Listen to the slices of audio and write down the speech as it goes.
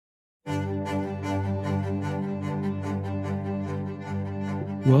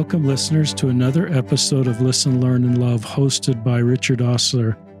Welcome, listeners, to another episode of Listen, Learn, and Love, hosted by Richard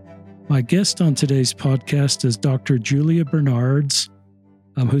Osler. My guest on today's podcast is Dr. Julia Bernards,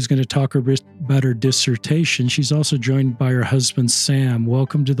 who's going to talk a bit about her dissertation. She's also joined by her husband, Sam.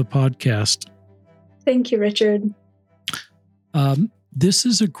 Welcome to the podcast. Thank you, Richard. This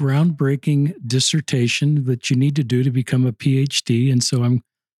is a groundbreaking dissertation that you need to do to become a PhD. And so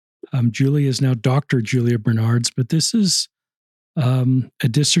Julia is now Dr. Julia Bernards, but this is a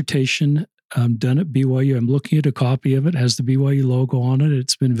dissertation done at BYU. I'm looking at a copy of it. It has the BYU logo on it.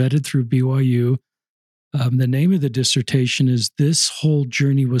 It's been vetted through BYU. The name of the dissertation is This Whole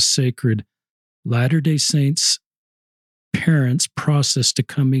Journey Was Sacred, Latter-day Saints Parents' Process to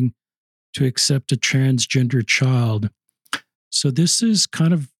Coming to Accept a Transgender Child. So this is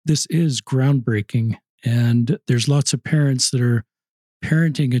groundbreaking. And there's lots of parents that are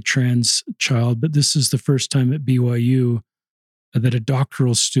parenting a trans child, but this is the first time at BYU that a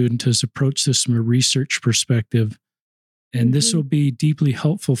doctoral student has approached this from a research perspective. And this will be deeply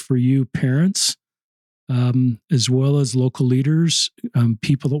helpful for you parents, as well as local leaders,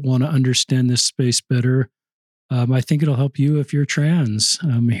 people that want to understand this space better. I think it'll help you if you're trans,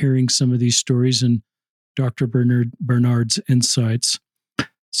 hearing some of these stories and Dr. Bernard's insights.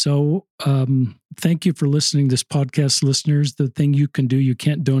 So thank you for listening to this podcast, listeners. The thing you can do, you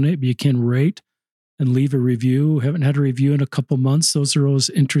can't donate, but you can rate and leave a review. Haven't had a review in a couple months. Those are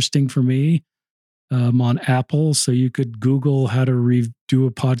always interesting for me on Apple. So you could Google how to do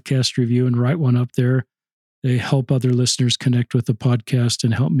a podcast review and write one up there. They help other listeners connect with the podcast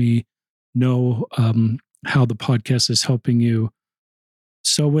and help me know how the podcast is helping you.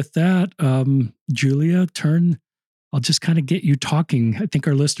 So with that, Julia, I'll just kind of get you talking. I think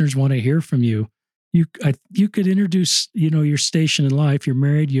our listeners want to hear from you. You could introduce, your station in life. You're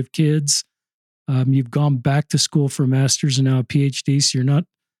married, you have kids. You've gone back to school for a master's and now a PhD, so you're not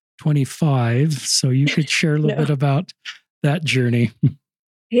 25. So you could share a little bit about that journey.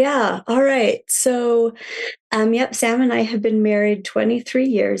 Yeah. All right. So, Sam and I have been married 23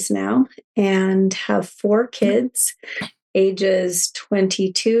 years now and have 4 kids, ages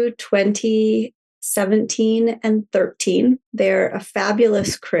 22, 20, 17, and 13. They're a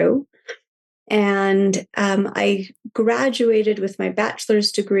fabulous crew. And I graduated with my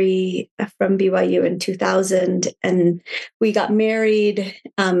bachelor's degree from BYU in 2000, and we got married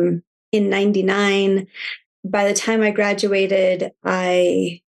in 99. By the time I graduated,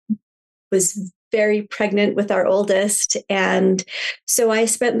 I was very pregnant with our oldest. And so I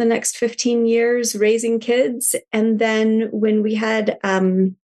spent the next 15 years raising kids. And then when we had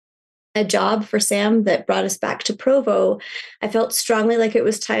a job for Sam that brought us back to Provo, I felt strongly like it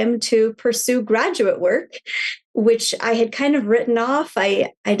was time to pursue graduate work, which I had kind of written off.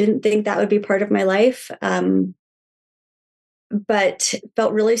 I didn't think that would be part of my life, but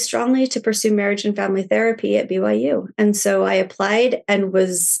felt really strongly to pursue marriage and family therapy at BYU. And so I applied and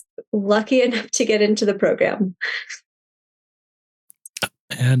was lucky enough to get into the program.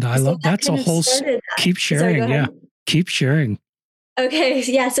 And I love that's a whole. Keep sharing, yeah. Keep sharing. Okay.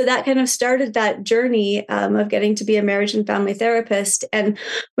 Yeah. So that kind of started that journey of getting to be a marriage and family therapist. And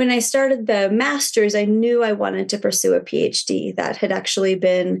when I started the master's, I knew I wanted to pursue a PhD. That had actually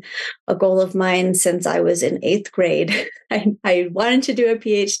been a goal of mine since I was in 8th grade. I wanted to do a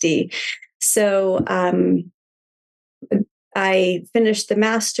PhD. So I finished the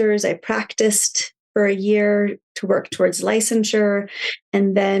master's. I practiced for a year to work towards licensure,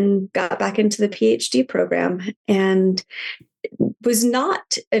 and then got back into the PhD program. And was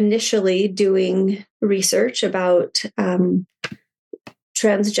not initially doing research about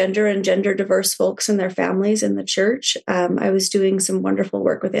transgender and gender diverse folks and their families in the church. I was doing some wonderful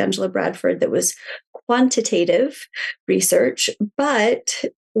work with Angela Bradford that was quantitative research. But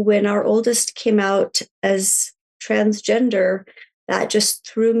when our oldest came out as transgender, that just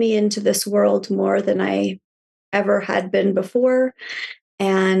threw me into this world more than I ever had been before,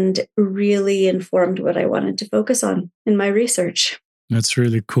 and really informed what I wanted to focus on in my research. That's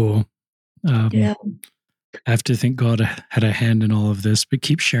really cool. Yeah. I have to think God had a hand in all of this, but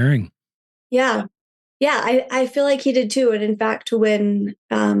keep sharing. Yeah. Yeah, I feel like he did too. And in fact, when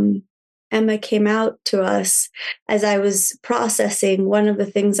Emma came out to us, as I was processing, one of the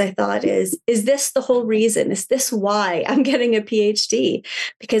things I thought is this the whole reason? Is this why I'm getting a PhD?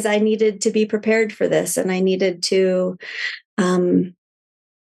 Because I needed to be prepared for this, and I needed to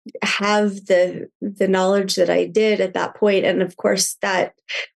have the knowledge that I did at that point. And of course, that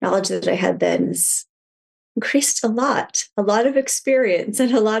knowledge that I had then is increased a lot of experience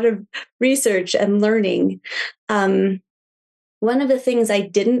and a lot of research and learning. one of the things I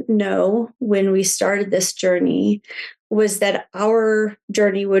didn't know when we started this journey was that our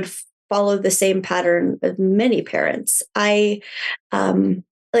journey would follow the same pattern of many parents. Like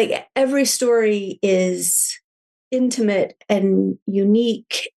every story is intimate and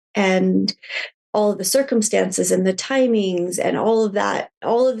unique, and all of the circumstances and the timings and all of that,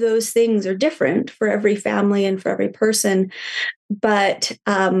 all of those things are different for every family and for every person. But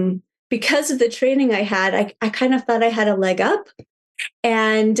because of the training I had, I kind of thought I had a leg up,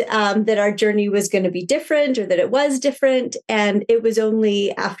 and that our journey was going to be different, or that it was different. And it was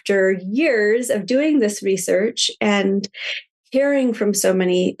only after years of doing this research and hearing from so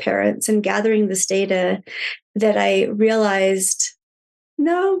many parents and gathering this data that I realized,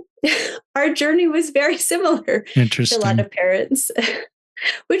 no, our journey was very similar to a lot Interesting. of parents,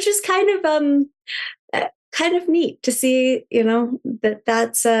 which is kind of neat to see,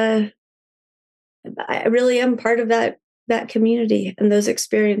 that's I really am part of that community, and those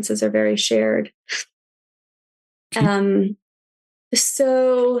experiences are very shared. Um,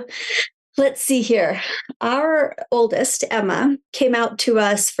 so let's see here. Our oldest, Emma, came out to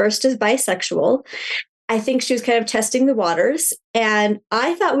us first as bisexual. I think she was kind of testing the waters, and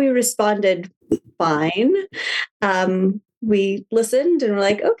I thought we responded fine. We listened and were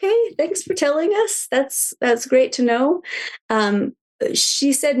like, okay, thanks for telling us. That's great to know.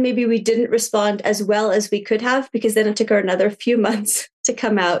 She said maybe we didn't respond as well as we could have, because then it took her another few months to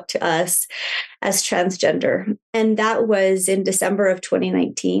come out to us as transgender. And that was in December of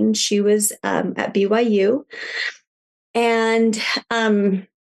 2019. She was at BYU. And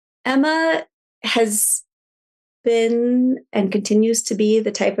Emma has been and continues to be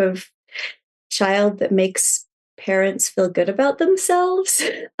the type of child that makes parents feel good about themselves.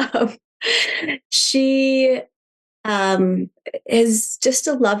 um, she is just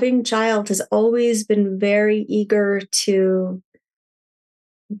a loving child, has always been very eager to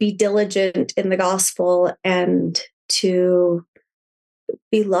be diligent in the gospel and to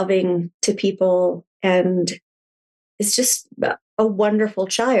be loving to people, and is just a wonderful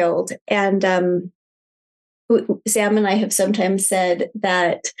child. And Sam and I have sometimes said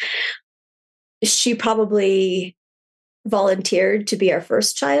that she probably volunteered to be our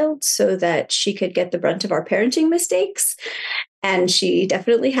first child so that she could get the brunt of our parenting mistakes. And she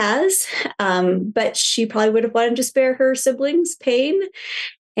definitely has. But she probably would have wanted to spare her siblings pain.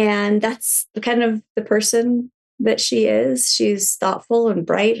 And that's kind of the person that she is. She's thoughtful and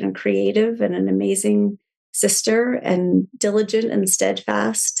bright and creative and an amazing sister and diligent and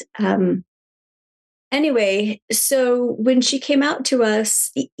steadfast. Anyway, so when she came out to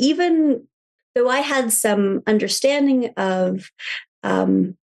us, even though I had some understanding of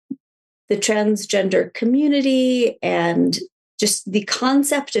the transgender community and just the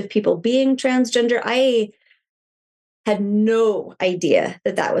concept of people being transgender, I had no idea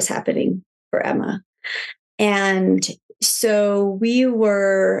that that was happening for Emma. And so we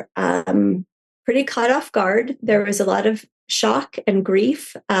were pretty caught off guard. There was a lot of shock and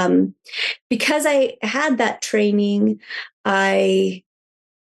grief. Because I had that training, I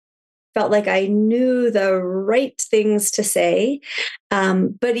felt like I knew the right things to say.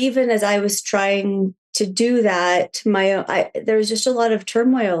 But even as I was trying to do that, there was just a lot of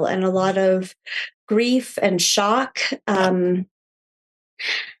turmoil and a lot of grief and shock.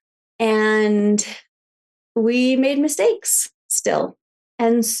 And we made mistakes still.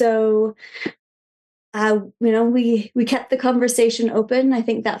 And so, we kept the conversation open. I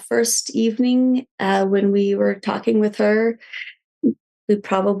think that first evening when we were talking with her, we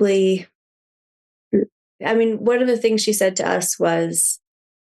probably, one of the things she said to us was,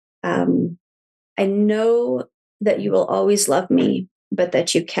 I know that you will always love me, but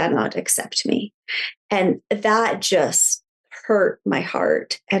that you cannot accept me. And that just hurt my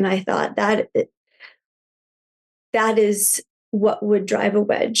heart. And I thought that is what would drive a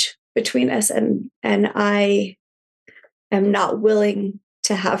wedge between us. And I am not willing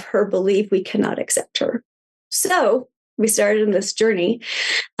to have her believe we cannot accept her. So we started on this journey.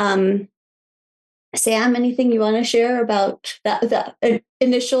 Sam, anything you want to share about the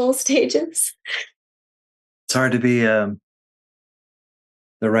initial stages? It's hard to be the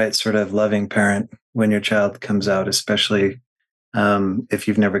right sort of loving parent when your child comes out, especially if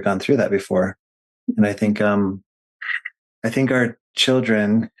you've never gone through that before. And I think our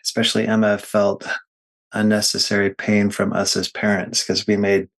children, especially Emma, felt unnecessary pain from us as parents because we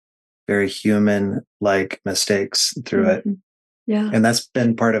made very human-like mistakes through it. Yeah. And that's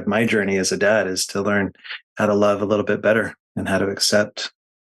been part of my journey as a dad, is to learn how to love a little bit better and how to accept.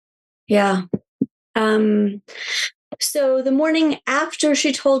 Yeah. So the morning after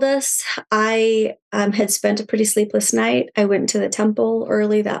she told us, I had spent a pretty sleepless night. I went to the temple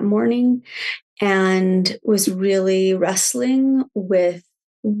early that morning and was really wrestling with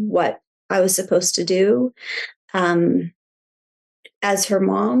what I was supposed to do um, as her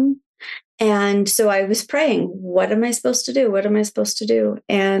mom. And so I was praying, what am I supposed to do? What am I supposed to do?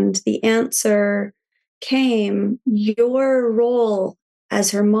 And the answer came, your role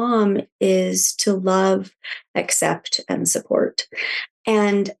as her mom is to love, accept, and support.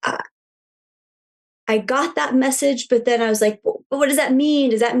 And I got that message, but then I was like, what does that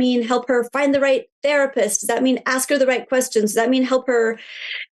mean? Does that mean help her find the right therapist? Does that mean ask her the right questions? Does that mean help her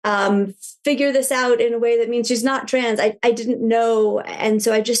figure this out in a way that means she's not trans? I didn't know. And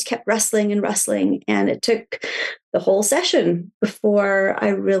so I just kept wrestling and wrestling. And it took the whole session before I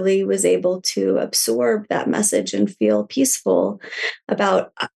really was able to absorb that message and feel peaceful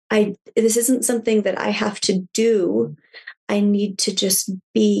about this isn't something that I have to do. I need to just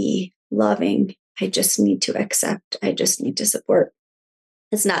be loving. I just need to accept. I just need to support.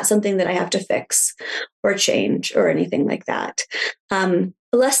 It's not something that I have to fix or change or anything like that.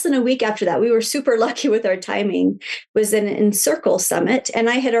 Less than a week after that, we were super lucky with our timing, was an Encircle Summit. And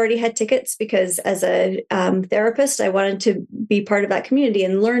I had already had tickets because as a therapist, I wanted to be part of that community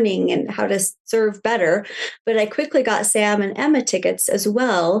and learning and how to serve better. But I quickly got Sam and Emma tickets as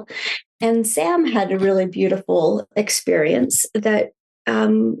well. And Sam had a really beautiful experience that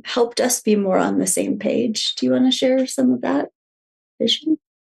helped us be more on the same page. Do you want to share some of that vision?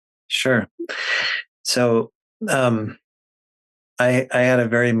 Sure. So I had a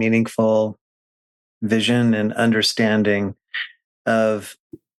very meaningful vision and understanding of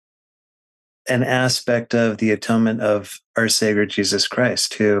an aspect of the atonement of our Savior Jesus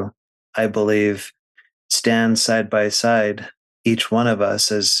Christ, who I believe stands side by side, each one of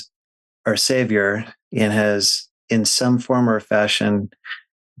us as our Savior, and has in some form or fashion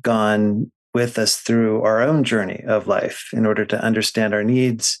gone with us through our own journey of life in order to understand our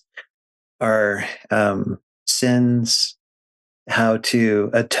needs, our sins, how to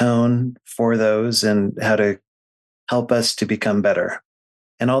atone for those, and how to help us to become better.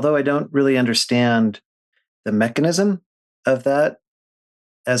 And although I don't really understand the mechanism of that,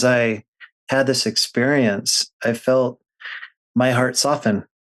 as I had this experience, I felt my heart soften.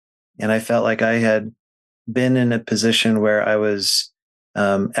 And I felt like I had been in a position where I was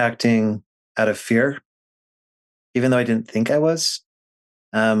acting out of fear, even though I didn't think I was.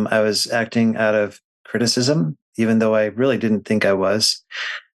 I was acting out of criticism, even though I really didn't think I was.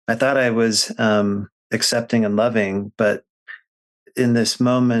 I thought I was accepting and loving, but in this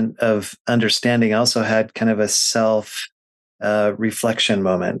moment of understanding, I also had kind of a self reflection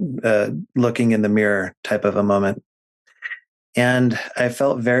moment, looking in the mirror type of a moment. And I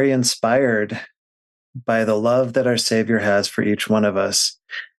felt very inspired by the love that our Savior has for each one of us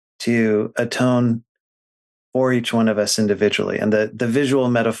to atone for each one of us individually. And the visual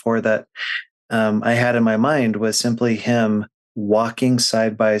metaphor that I had in my mind was simply him walking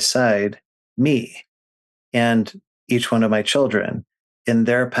side by side, me and each one of my children in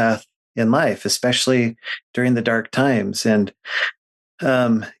their path in life, especially during the dark times. And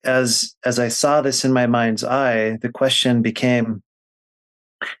as I saw this in my mind's eye, the question became,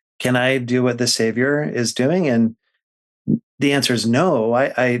 can I do what the Savior is doing? And the answer is no.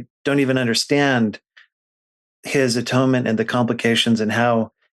 I don't even understand his atonement and the complications and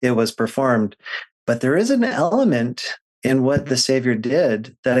how it was performed. But there is an element in what the Savior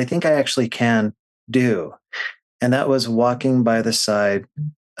did that I think I actually can do. And that was walking by the side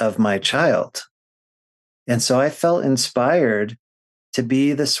of my child. And so I felt inspired to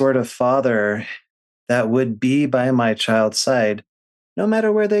be the sort of father that would be by my child's side, no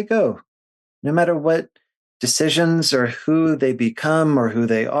matter where they go, no matter what decisions or who they become or who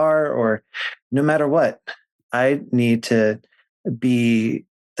they are, or no matter what. I need to be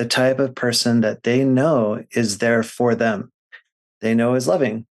the type of person that they know is there for them, they know is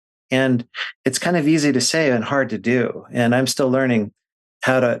loving. And it's kind of easy to say and hard to do. And I'm still learning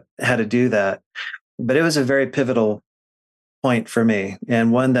how to do that. But it was a very pivotal point for me,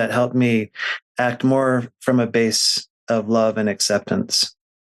 and one that helped me act more from a base of love and acceptance.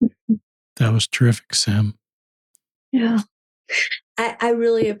 That was terrific, Sam. Yeah. I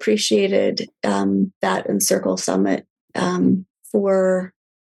really appreciated that Encircle Summit for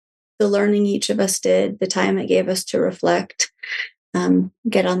the learning each of us did, the time it gave us to reflect,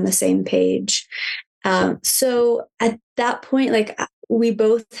 get on the same page. So at that point, like we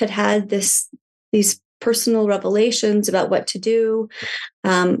both had these personal revelations about what to do,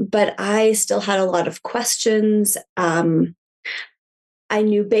 but I still had a lot of questions. I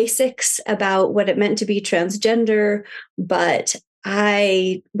knew basics about what it meant to be transgender, but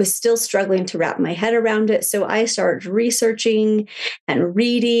I was still struggling to wrap my head around it. So I started researching and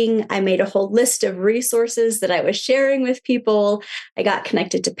reading. I made a whole list of resources that I was sharing with people. I got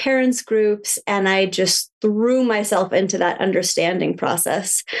connected to parents groups, and I just threw myself into that understanding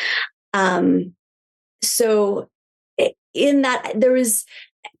process. So in that, there was,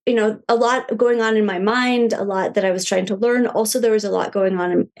 a lot going on in my mind, a lot that I was trying to learn. Also, there was a lot going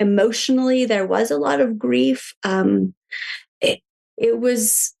on emotionally. There was a lot of grief. It, it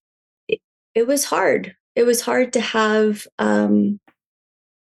was it was hard. It was hard to have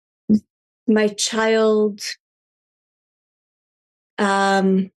my child,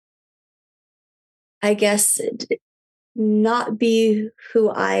 I guess, not be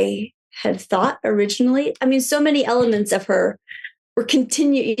who I had thought originally. I mean, so many elements of her were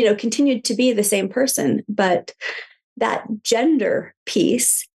continued to be the same person, but that gender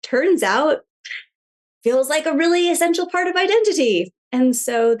piece turns out feels like a really essential part of identity. And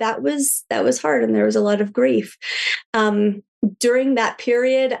so that was hard, and there was a lot of grief. During that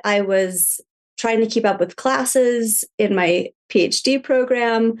period, I was trying to keep up with classes in my PhD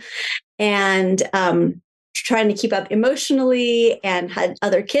program, and trying to keep up emotionally, and had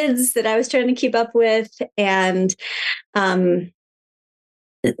other kids that I was trying to keep up with. And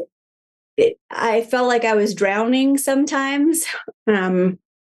I felt like I was drowning sometimes. And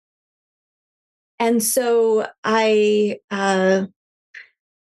so I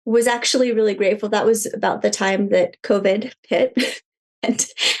was actually really grateful. That was about the time that COVID hit and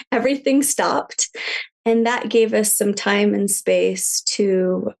everything stopped. And that gave us some time and space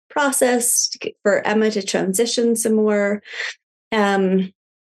to process, for Emma to transition some more.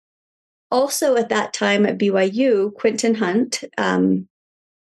 Also, at that time at BYU, Quentin Hunt,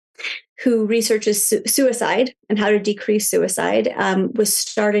 who researches suicide and how to decrease suicide, was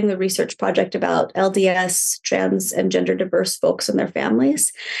starting the research project about LDS, trans, and gender diverse folks and their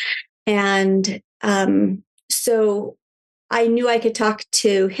families. And so I knew I could talk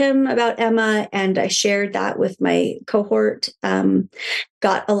to him about Emma, and I shared that with my cohort,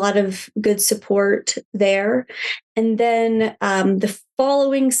 got a lot of good support there. And then the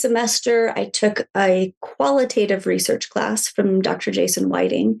following semester, I took a qualitative research class from Dr. Jason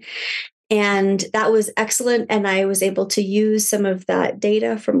Whiting. And that was excellent. And I was able to use some of that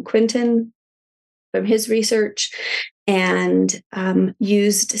data from Quentin, from his research, and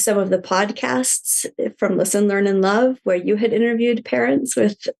used some of the podcasts from Listen, Learn, and Love, where you had interviewed parents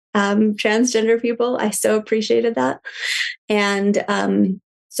with transgender people. I so appreciated that. And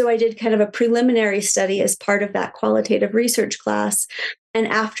so I did kind of a preliminary study as part of that qualitative research class. And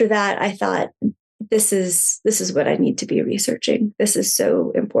after that, I thought, this is what I need to be researching. This is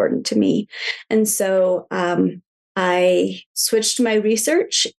so important to me. And so I switched my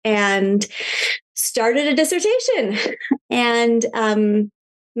research and started a dissertation. And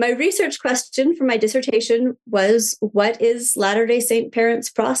my research question for my dissertation was, what is Latter-day Saint parents'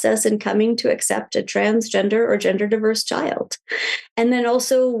 process in coming to accept a transgender or gender diverse child? And then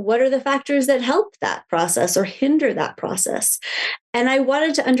also, what are the factors that help that process or hinder that process? And I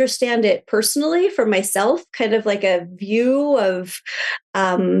wanted to understand it personally for myself, kind of like a view of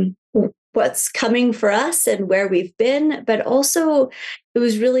what's coming for us and where we've been. But also, it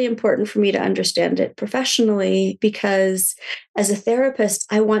was really important for me to understand it professionally, because as a therapist,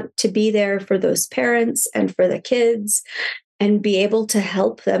 I want to be there for those parents and for the kids and be able to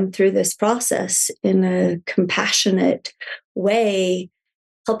help them through this process in a compassionate way,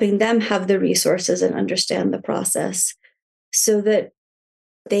 helping them have the resources and understand the process so that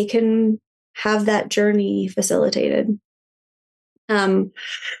they can have that journey facilitated.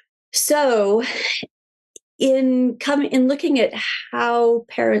 So in looking at how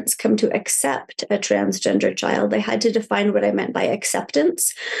parents come to accept a transgender child, I had to define what I meant by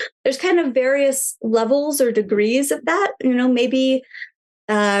acceptance. There's kind of various levels or degrees of that. Maybe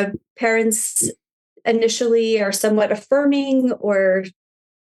parents initially are somewhat affirming, or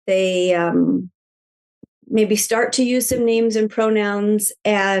they maybe start to use some names and pronouns.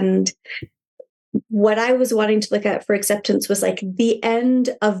 And what I was wanting to look at for acceptance was like the end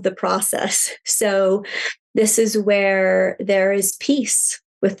of the process. So this is where there is peace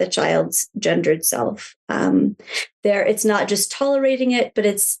with the child's gendered self. It's not just tolerating it, but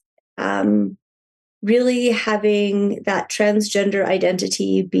it's really having that transgender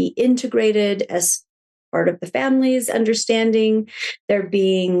identity be integrated as part of the family's understanding, there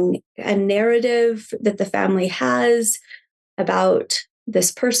being a narrative that the family has about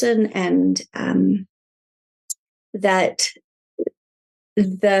this person, and that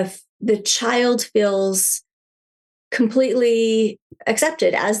the child feels completely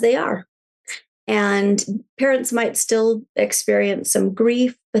accepted as they are. And parents might still experience some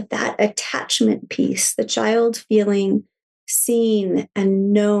grief, but that attachment piece, the child feeling seen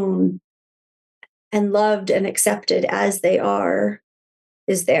and known and loved and accepted as they are,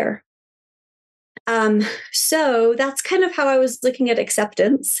 is there. So that's kind of how I was looking at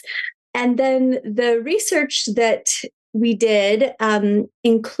acceptance. And then the research that we did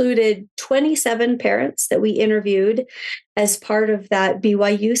included 27 parents that we interviewed as part of that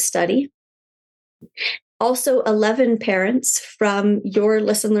BYU study. Also, 11 parents from your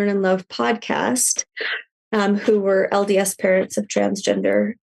Listen, Learn, and Love podcast who were LDS parents of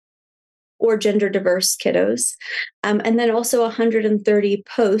transgender or gender diverse kiddos. And then also 130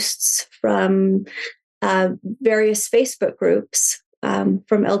 posts from various Facebook groups from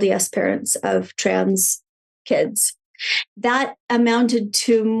LDS parents of trans kids. That amounted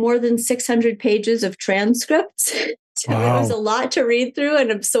to more than 600 pages of transcripts. So It was a lot to read through and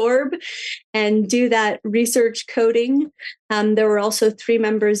absorb and do that research coding. There were also 3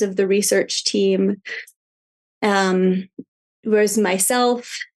 members of the research team. Was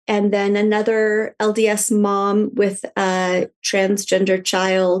myself, and then another LDS mom with a transgender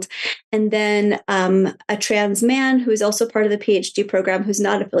child, and then a trans man who is also part of the PhD program who's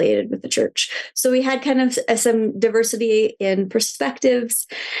not affiliated with the church. So we had kind of some diversity in perspectives.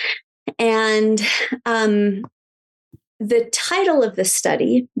 And the title of the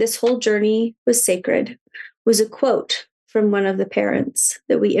study, This Whole Journey Was Sacred, was a quote from one of the parents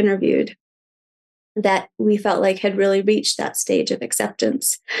that we interviewed that we felt like had really reached that stage of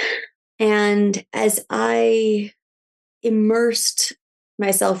acceptance. And as I immersed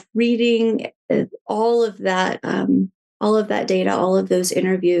myself reading all of that data, all of those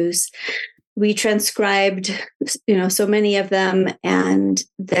interviews, we transcribed, so many of them, and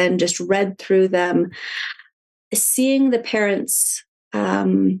then just read through them, seeing the parents'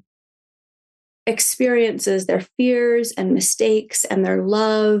 experiences, their fears and mistakes and their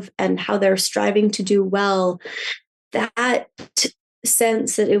love and how they're striving to do well. That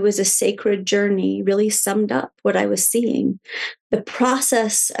sense that it was a sacred journey really summed up what I was seeing. The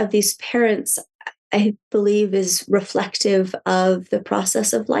process of these parents, I believe, is reflective of the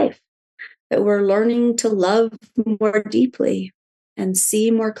process of life, that we're learning to love more deeply and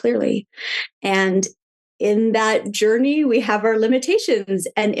see more clearly. And in that journey, we have our limitations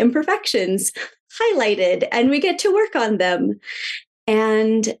and imperfections highlighted, and we get to work on them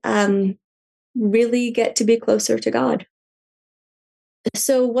and really get to be closer to God.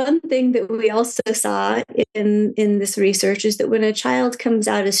 So one thing that we also saw in this research is that when a child comes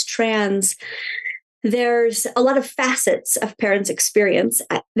out as trans, there's a lot of facets of parents' experience.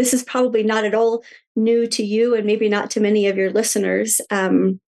 This is probably not at all new to you and maybe not to many of your listeners.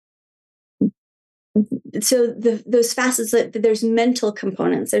 So those facets, there's mental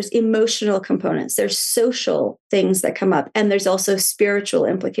components, there's emotional components, there's social things that come up, and there's also spiritual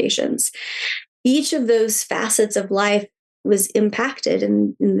implications. Each of those facets of life was impacted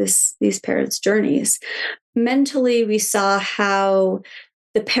in these parents' journeys. Mentally, we saw how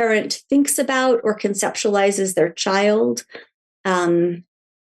the parent thinks about or conceptualizes their child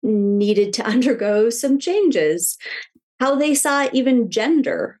needed to undergo some changes. How they saw even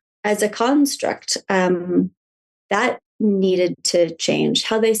gender as a construct, that needed to change.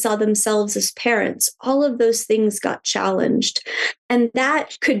 How they saw themselves as parents, all of those things got challenged. And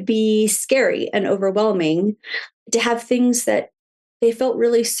that could be scary and overwhelming to have things that they felt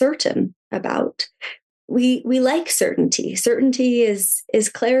really certain about. We like certainty. Certainty is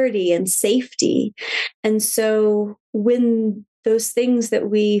clarity and safety. And so when those things that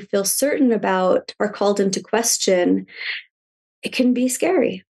we feel certain about are called into question, it can be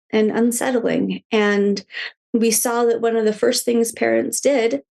scary and unsettling. And we saw that one of the first things parents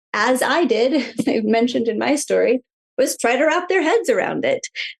did, as I did, I mentioned in my story, was try to wrap their heads around it.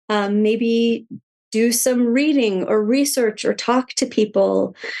 Maybe do some reading or research or talk to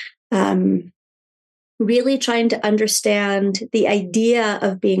people, really trying to understand the idea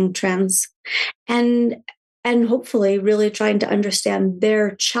of being trans, and hopefully really trying to understand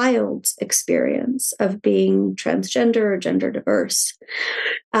their child's experience of being transgender or gender diverse.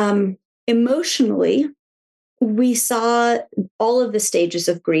 Emotionally, we saw all of the stages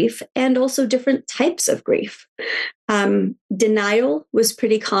of grief and also different types of grief. Denial was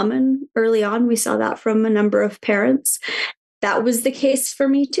pretty common early on. We saw that from a number of parents. That was the case for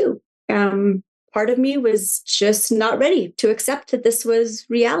me too. Part of me was just not ready to accept that this was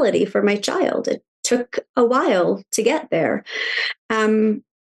reality for my child. It took a while to get there.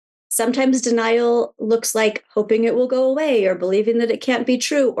 Sometimes denial looks like hoping it will go away or believing that it can't be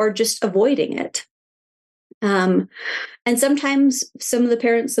true or just avoiding it. And sometimes some of the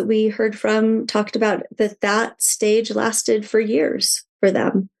parents that we heard from talked about that stage lasted for years for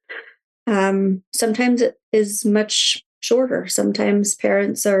them. Sometimes it is much shorter. Sometimes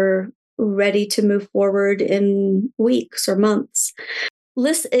parents are ready to move forward in weeks or months.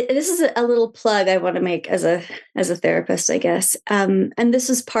 This is a little plug I want to make as a therapist, I guess. And this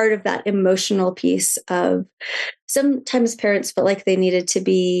is part of that emotional piece of sometimes parents felt like they needed to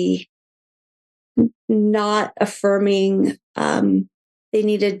be not affirming. They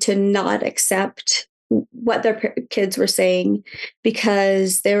needed to not accept what their kids were saying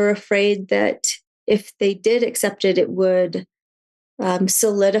because they were afraid that if they did accept it, it would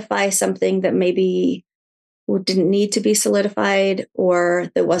solidify something that maybe didn't need to be solidified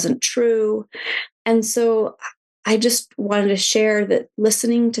or that wasn't true. And so I just wanted to share that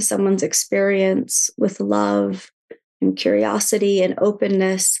listening to someone's experience with love and curiosity and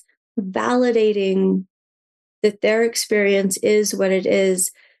openness, validating that their experience is what it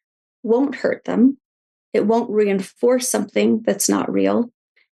is, won't hurt them. It won't reinforce something that's not real.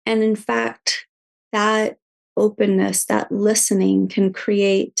 And in fact, that openness, that listening can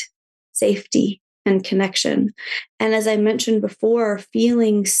create safety and connection. And as I mentioned before,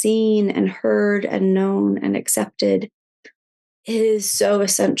 feeling seen and heard and known and accepted is so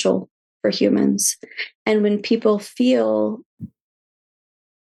essential for humans. And when people feel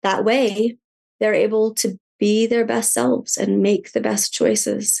that way, they're able to be their best selves and make the best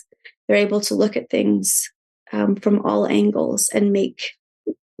choices. They're able to look at things from all angles and make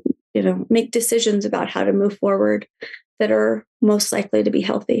decisions about how to move forward that are most likely to be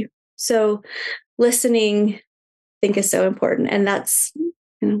healthy. So listening, I think, is so important. And that's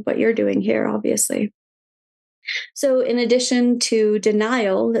what you're doing here, obviously. So in addition to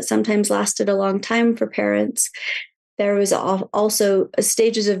denial that sometimes lasted a long time for parents, there was also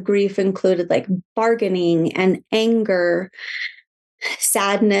stages of grief included like bargaining and anger,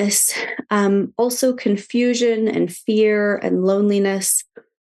 sadness, also confusion and fear and loneliness.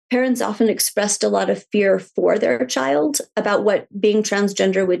 Parents often expressed a lot of fear for their child about what being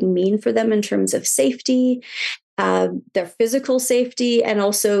transgender would mean for them in terms of safety, their physical safety, and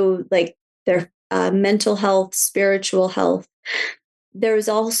also like their mental health, spiritual health. There was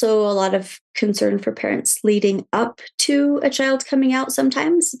also a lot of concern for parents leading up to a child coming out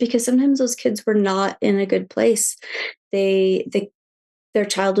sometimes, because sometimes those kids were not in a good place. Their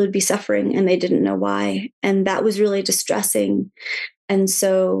child would be suffering and they didn't know why. And that was really distressing. And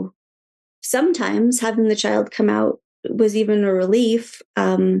so sometimes having the child come out was even a relief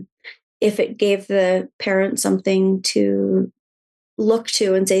if it gave the parent something to look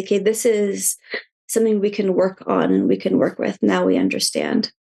to and say, okay, this is something we can work on and we can work with. Now we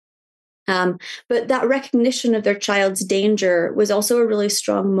understand. But that recognition of their child's danger was also a really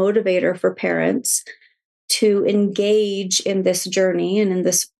strong motivator for parents to engage in this journey and in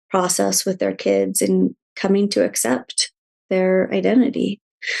this process with their kids and coming to accept their identity.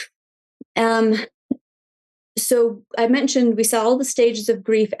 So I mentioned we saw all the stages of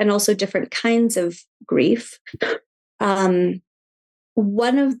grief and also different kinds of grief.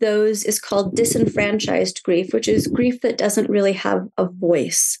 One of those is called disenfranchised grief, which is grief that doesn't really have a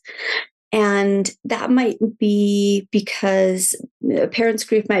voice. And that might be because a parent's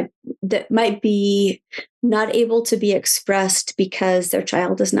grief might be not able to be expressed because their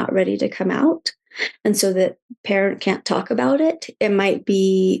child is not ready to come out. And so the parent can't talk about it. It might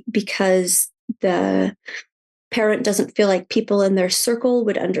be because the parent doesn't feel like people in their circle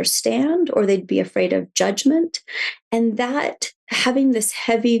would understand, or they'd be afraid of judgment. And that having this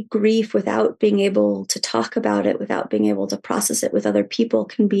heavy grief without being able to talk about it, without being able to process it with other people,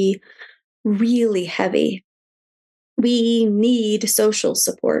 can be really heavy. We need social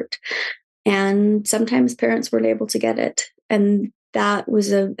support. And sometimes parents weren't able to get it. And that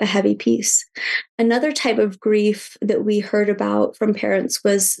was a heavy piece. Another type of grief that we heard about from parents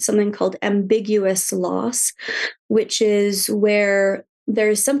was something called ambiguous loss, which is where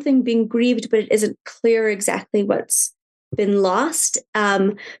there's something being grieved, but it isn't clear exactly what's been lost.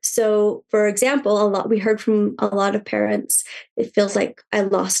 So, for example, we heard from a lot of parents, it feels like I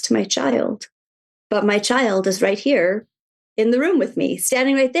lost my child, but my child is right here in the room with me,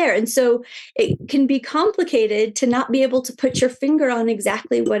 standing right there. And so it can be complicated to not be able to put your finger on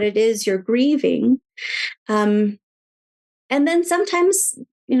exactly what it is you're grieving. And then sometimes,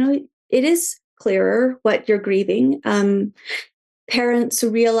 it is clearer what you're grieving. Parents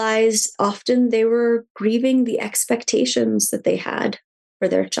realized often they were grieving the expectations that they had for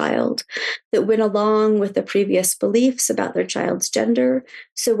their child that went along with the previous beliefs about their child's gender.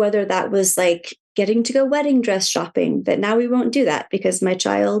 So whether that was like getting to go wedding dress shopping, that now we won't do that because my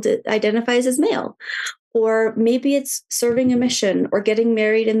child identifies as male, or maybe it's serving a mission or getting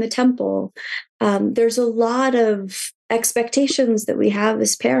married in the temple. There's a lot of expectations that we have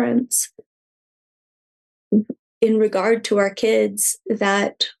as parents in regard to our kids,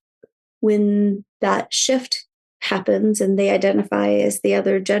 that when that shift happens and they identify as the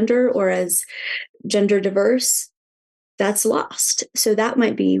other gender or as gender diverse, that's lost. So that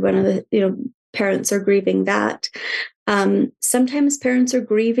might be one of the, parents are grieving that. Sometimes parents are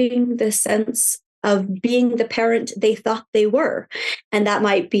grieving the sense of being the parent they thought they were. And that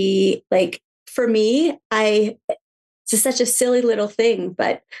might be like, for me, it's just such a silly little thing,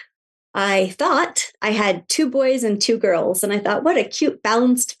 but I thought I had 2 boys and 2 girls. And I thought, what a cute,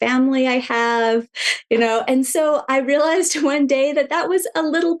 balanced family I have, And so I realized one day that was a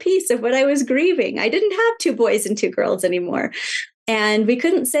little piece of what I was grieving. I didn't have 2 boys and 2 girls anymore. And we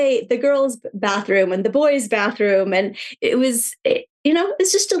couldn't say the girls' bathroom and the boys' bathroom. And it's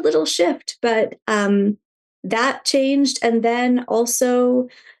just a little shift. But that changed. And then also,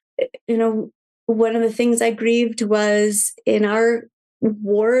 one of the things I grieved was in our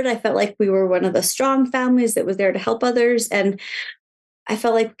ward, I felt like we were one of the strong families that was there to help others. And I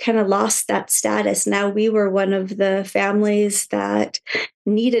felt like kind of lost that status. Now we were one of the families that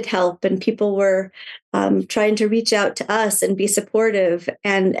needed help, and people were trying to reach out to us and be supportive.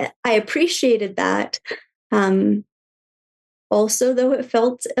 And I appreciated that. Also, though, it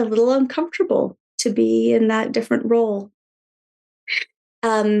felt a little uncomfortable to be in that different role.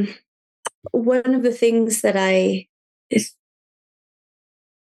 One of the things that I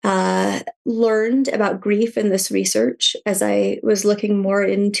learned about grief in this research, as I was looking more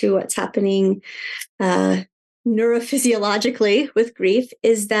into what's happening neurophysiologically with grief,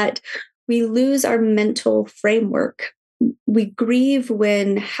 is that we lose our mental framework. We grieve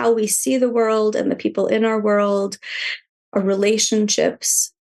when how we see the world and the people in our world, our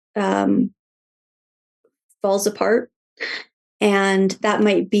relationships, falls apart. And that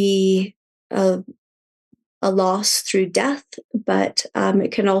might be a loss through death, but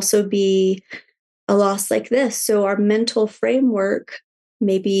it can also be a loss like this. So our mental framework,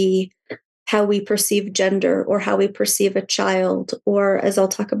 maybe how we perceive gender or how we perceive a child, or as I'll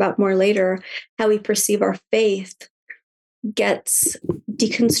talk about more later, how we perceive our faith, gets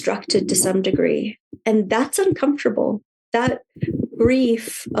deconstructed to some degree. And that's uncomfortable. That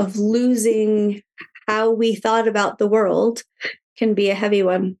grief of losing how we thought about the world can be a heavy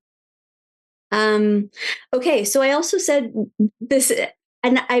one. Okay, so I also said this,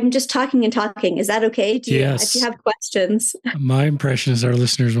 and I'm just talking and talking. Is that okay? Yes. If you have questions. My impression is our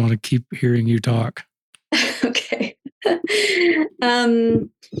listeners want to keep hearing you talk. Okay.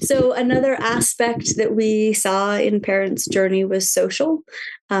 So another aspect that we saw in parents' journey was social.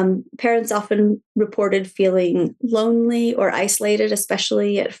 Parents often reported feeling lonely or isolated,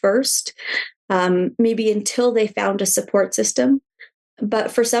 especially at first, maybe until they found a support system.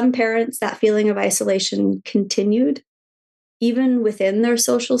 But for some parents, that feeling of isolation continued, even within their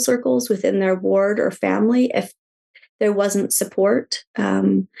social circles, within their ward or family, if there wasn't support.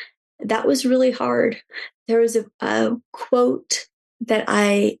 That was really hard. There was a quote that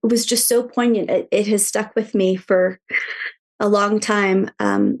was just so poignant. It has stuck with me for a long time,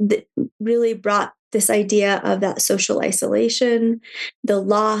 that really brought this idea of that social isolation, the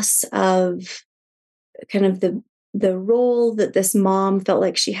loss of kind of the role that this mom felt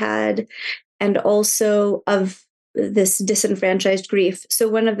like she had, and also of this disenfranchised grief. So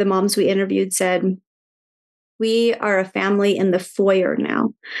one of the moms we interviewed said, "We are a family in the foyer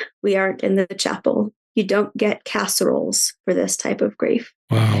now. We aren't in the chapel. You don't get casseroles for this type of grief."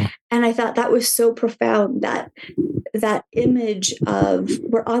 Wow. And I thought that was so profound, that image of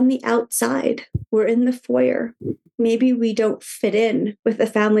we're on the outside, we're in the foyer. Maybe we don't fit in with the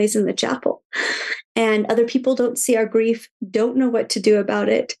families in the chapel, and other people don't see our grief, don't know what to do about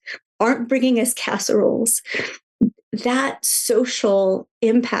it, aren't bringing us casseroles. That social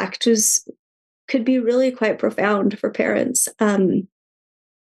impact could be really quite profound for parents.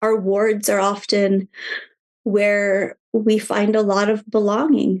 Our wards are often where we find a lot of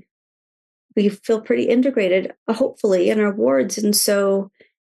belonging. We feel pretty integrated, hopefully, in our wards. And so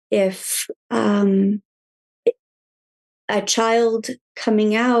if a child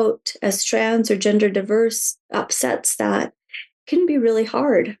coming out as trans or gender diverse upsets that, can be really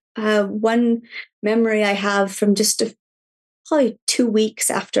hard. One memory I have from just probably 2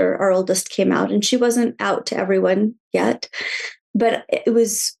 weeks after our oldest came out, and she wasn't out to everyone yet, but it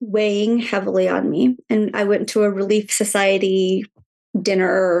was weighing heavily on me. And I went to a Relief Society dinner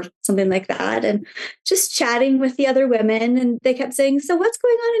or something like that, and just chatting with the other women, and they kept saying, "So what's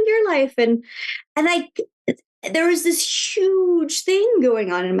going on in your life?" And there was this huge thing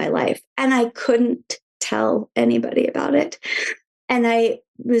going on in my life, and I couldn't tell anybody about it. And I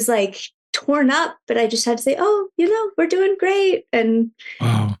was like torn up, but I just had to say, oh, we're doing great. And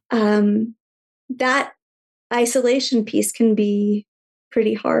Wow. That isolation piece can be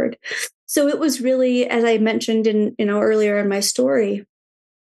pretty hard. So it was really, as I mentioned in earlier in my story,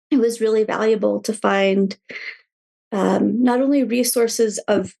 it was really valuable to find not only resources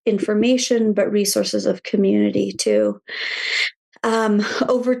of information, but resources of community too.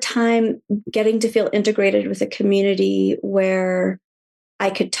 Over time, getting to feel integrated with a community where I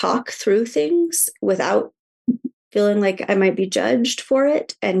could talk through things without feeling like I might be judged for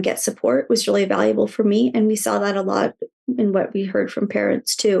it and get support was really valuable for me. And we saw that a lot in what we heard from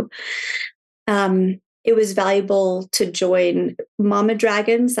parents too. It was valuable to join Mama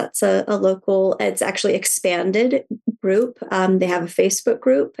Dragons. That's a local, it's actually expanded group. They have a Facebook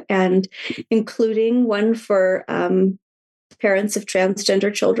group, and including one for parents of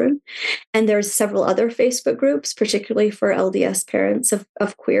transgender children. And there's several other Facebook groups, particularly for LDS parents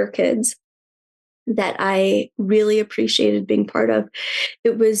of queer kids, that I really appreciated being part of.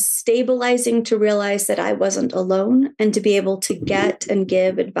 It was stabilizing to realize that I wasn't alone and to be able to get and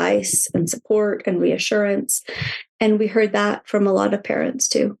give advice and support and reassurance. And we heard that from a lot of parents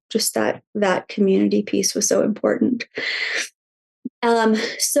too. Just that community piece was so important.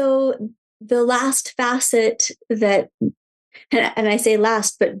 So the last facet that, and I say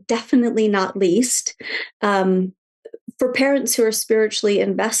last, but definitely not least, for parents who are spiritually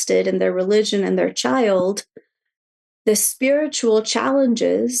invested in their religion and their child, the spiritual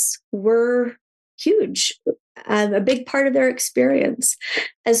challenges were huge, a big part of their experience.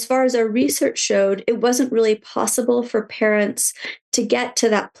 As far as our research showed, it wasn't really possible for parents to get to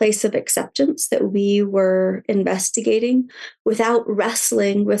that place of acceptance that we were investigating without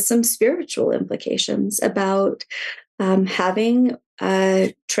wrestling with some spiritual implications about having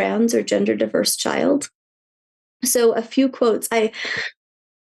a trans or gender diverse child. So a few quotes.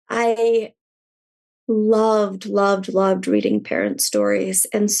 I loved reading parent stories.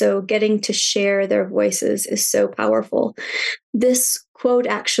 And so getting to share their voices is so powerful. This quote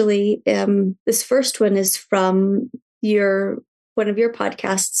actually, this first one is from one of your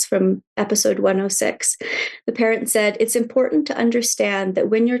podcasts from episode 106. The parent said, "It's important to understand that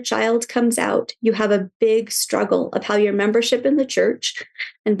when your child comes out, you have a big struggle of how your membership in the church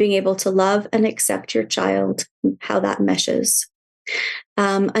and being able to love and accept your child, how that meshes."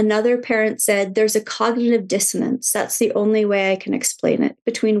 Another parent said, "There's a cognitive dissonance. That's the only way I can explain it,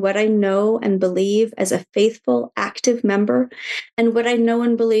 between what I know and believe as a faithful, active member and what I know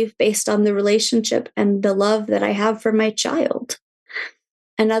and believe based on the relationship and the love that I have for my child."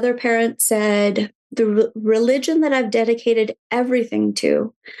 Another parent said, "The religion that I've dedicated everything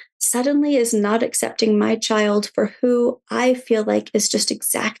to suddenly is not accepting my child for who I feel like is just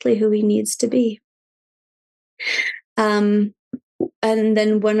exactly who he needs to be." And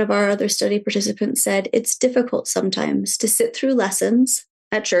then one of our other study participants said, "It's difficult sometimes to sit through lessons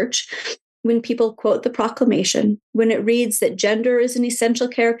at church when people quote the proclamation, when it reads that gender is an essential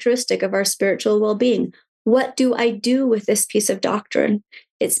characteristic of our spiritual well-being. What do I do with this piece of doctrine?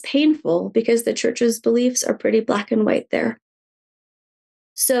 It's painful because the church's beliefs are pretty black and white there."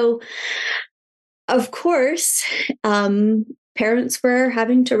 So, of course, parents were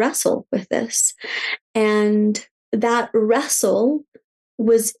having to wrestle with this. And that wrestle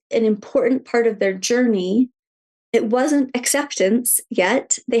was an important part of their journey. It wasn't acceptance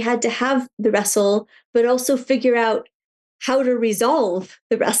yet. They had to have the wrestle, but also figure out how to resolve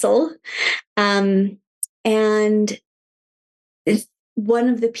the wrestle. And one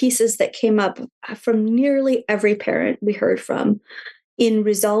of the pieces that came up from nearly every parent we heard from in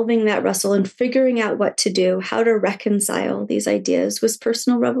resolving that wrestle and figuring out what to do, how to reconcile these ideas, was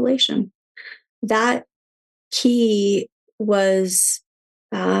personal revelation. That key was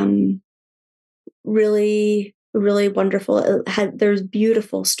really, really wonderful. There's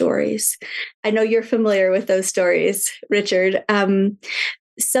beautiful stories. I know you're familiar with those stories, Richard.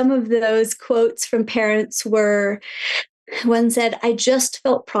 Some of those quotes from parents were, one said, "I just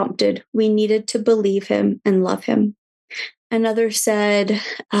felt prompted. We needed to believe him and love him." Another said,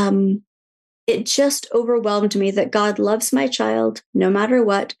 "It just overwhelmed me that God loves my child no matter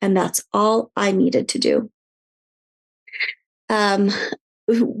what, and that's all I needed to do."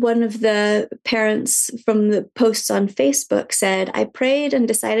 One of the parents from the posts on Facebook said, "I prayed and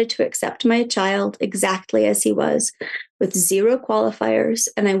decided to accept my child exactly as he was, with zero qualifiers,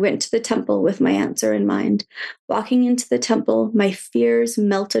 and I went to the temple with my answer in mind. Walking into the temple, my fears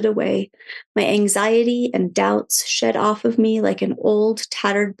melted away. My anxiety and doubts shed off of me like an old,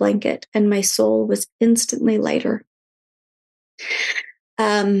 tattered blanket, and my soul was instantly lighter."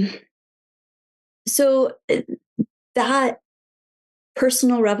 So that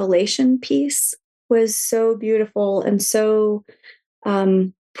personal revelation piece was so beautiful and so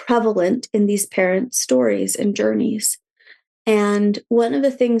prevalent in these parents' stories and journeys. And one of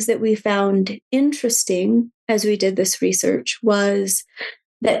the things that we found interesting as we did this research was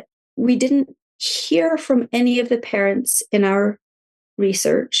that we didn't hear from any of the parents in our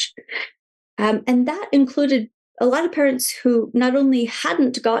research. And that included a lot of parents who not only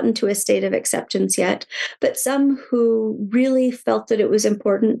hadn't gotten to a state of acceptance yet, but some who really felt that it was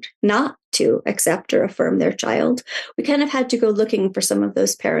important not to accept or affirm their child. We kind of had to go looking for some of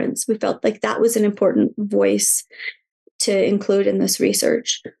those parents. We felt like that was an important voice to include in this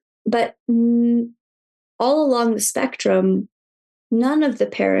research. But all along the spectrum, none of the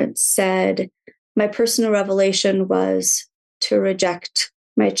parents said, my personal revelation was to reject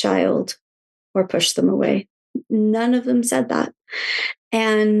my child or push them away. None of them said that.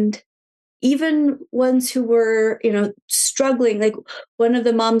 And even ones who were, struggling, like one of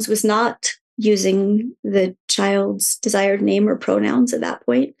the moms was not using the child's desired name or pronouns at that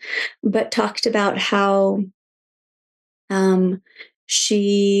point, but talked about how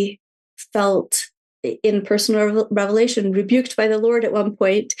she felt in personal revelation rebuked by the Lord at one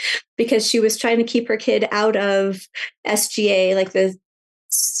point because she was trying to keep her kid out of SGA, like the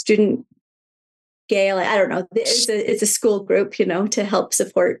student gay, I don't know, it's a school group, to help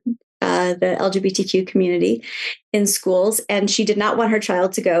support the LGBTQ community in schools, and she did not want her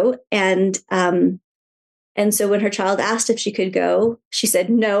child to go. And so when her child asked if she could go, she said,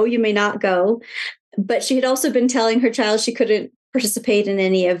 "No, you may not go." But she had also been telling her child she couldn't participate in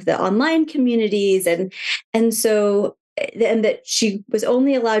any of the online communities, and that she was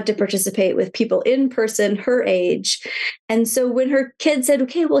only allowed to participate with people in person her age. And so when her kid said,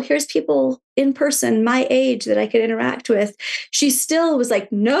 okay, well, here's people in person my age that I could interact with, she still was like,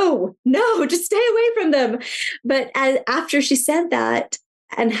 no, just stay away from them. But after she said that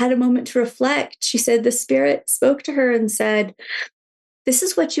and had a moment to reflect, she said the Spirit spoke to her and said, this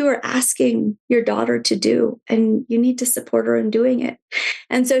is what you are asking your daughter to do, and you need to support her in doing it.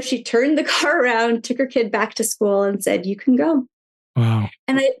 And so she turned the car around, took her kid back to school, and said, you can go. Wow.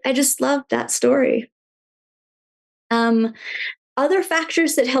 And I just loved that story. Other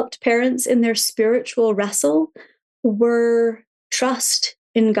factors that helped parents in their spiritual wrestle were trust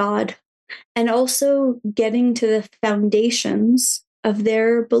in God and also getting to the foundations of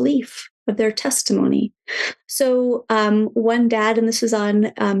their belief, of their testimony. So one dad, and this was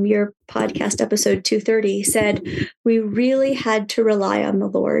on your podcast episode 230, said, we really had to rely on the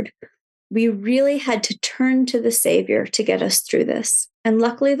Lord. We really had to turn to the Savior to get us through this. And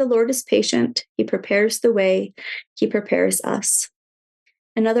luckily, the Lord is patient. He prepares the way. He prepares us.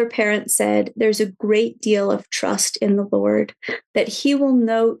 Another parent said, there's a great deal of trust in the Lord, that He will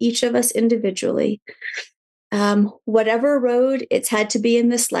know each of us individually. Whatever road it's had to be in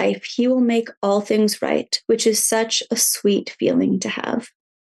this life, He will make all things right, which is such a sweet feeling to have.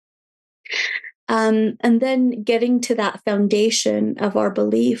 And then getting to that foundation of our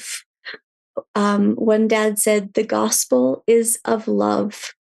belief. One dad said, the gospel is of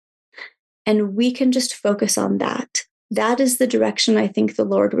love, and we can just focus on that. That is the direction I think the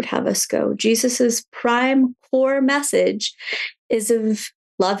Lord would have us go. Jesus's prime core message is of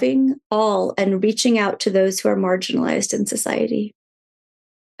loving all and reaching out to those who are marginalized in society.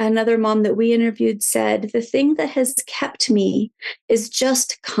 Another mom that we interviewed said, the thing that has kept me is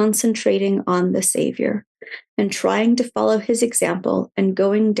just concentrating on the Savior and trying to follow His example and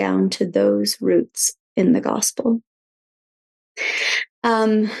going down to those roots in the gospel.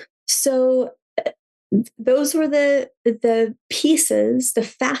 So those were the pieces, the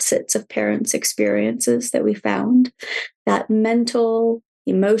facets of parents' experiences that we found, that mental,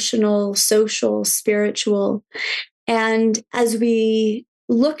 emotional, social, spiritual. And as we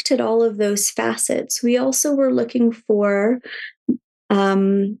looked at all of those facets, we also were looking for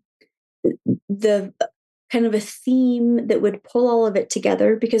the kind of a theme that would pull all of it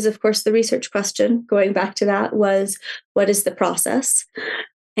together, because of course the research question, going back to that, was what is the process?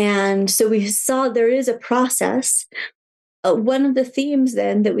 And so we saw there is a process. One of the themes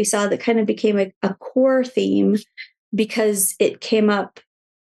then that we saw that kind of became a core theme, because it came up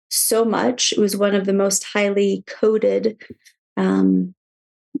so much, it was one of the most highly coded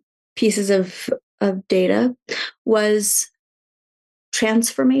pieces of data, was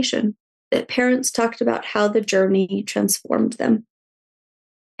transformation. That parents talked about how the journey transformed them,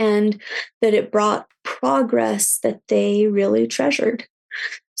 and that it brought progress that they really treasured.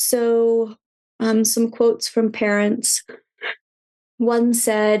 So some quotes from parents. One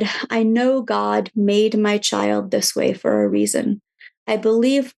said, I know God made my child this way for a reason. I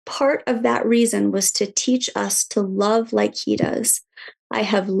believe part of that reason was to teach us to love like he does. I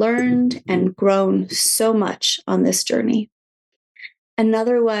have learned and grown so much on this journey.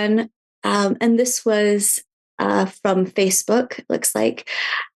 Another one, and this was from Facebook, it looks like,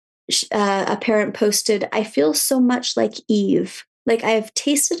 a parent posted, I feel so much like Eve. Like I have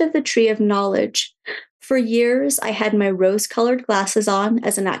tasted of the tree of knowledge. For years, I had my rose-colored glasses on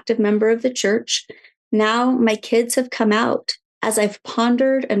as an active member of the church. Now my kids have come out. As I've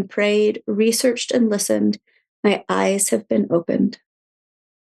pondered and prayed, researched and listened, my eyes have been opened.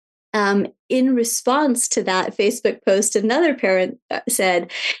 In response to that Facebook post, another parent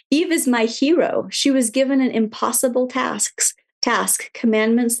said, Eve is my hero. She was given an impossible task,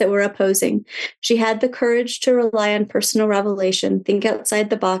 commandments that were opposing. She had the courage to rely on personal revelation, think outside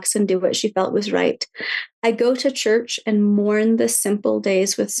the box, and do what she felt was right. I go to church and mourn the simple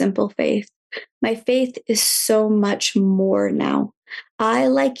days with simple faith. My faith is so much more now. I,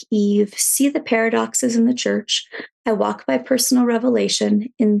 like Eve, see the paradoxes in the church. I walk by personal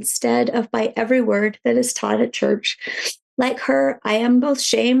revelation instead of by every word that is taught at church. Like her, I am both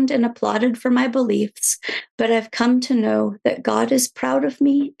shamed and applauded for my beliefs, but I've come to know that God is proud of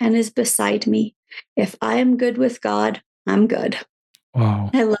me and is beside me. If I am good with God, I'm good. Wow.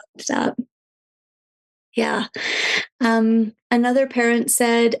 I loved that. Yeah. Another parent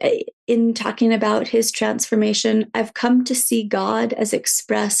said, in talking about his transformation, I've come to see God as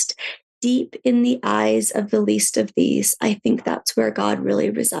expressed deep in the eyes of the least of these. I think that's where God really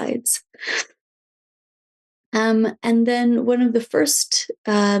resides. And then one of the first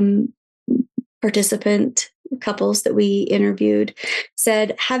participant couples that we interviewed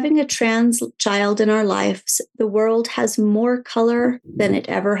said, having a trans child in our lives, the world has more color than it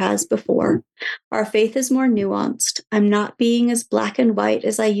ever has before. Our faith is more nuanced. I'm not being as black and white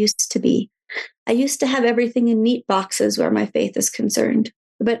as I used to be. I used to have everything in neat boxes where my faith is concerned.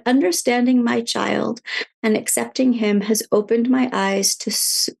 But understanding my child and accepting him has opened my eyes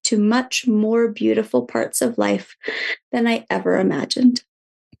to much more beautiful parts of life than I ever imagined.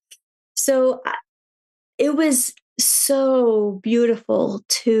 So it was so beautiful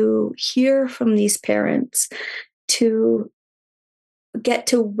to hear from these parents, to get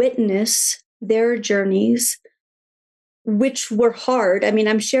to witness their journeys, which were hard. I mean,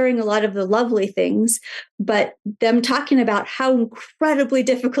 I'm sharing a lot of the lovely things, but them talking about how incredibly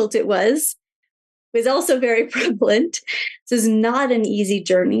difficult it was also very prevalent. This is not an easy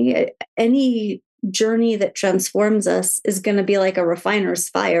journey. Any journey that transforms us is going to be like a refiner's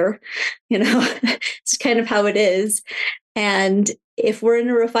fire. It's kind of how it is. And if we're in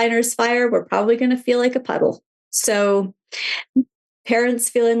a refiner's fire, we're probably going to feel like a puddle. So parents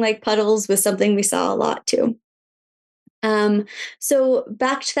feeling like puddles was something we saw a lot too. So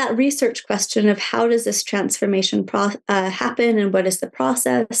back to that research question of how does this transformation happen and what is the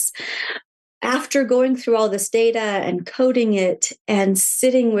process? After going through all this data and coding it and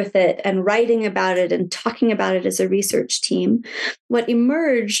sitting with it and writing about it and talking about it as a research team, what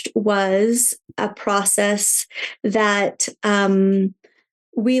emerged was a process that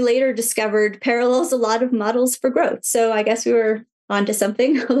we later discovered parallels a lot of models for growth. So I guess we were onto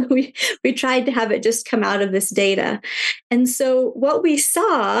something. we tried to have it just come out of this data. And so what we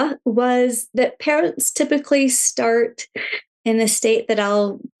saw was that parents typically start in a state that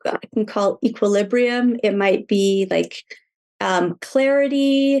I can call equilibrium. It might be like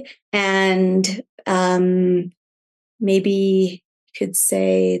clarity and maybe you could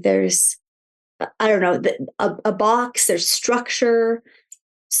say there's, I don't know, a box, there's structure.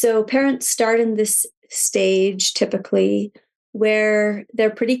 So parents start in this stage typically where they're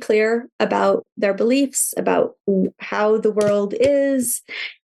pretty clear about their beliefs, about how the world is,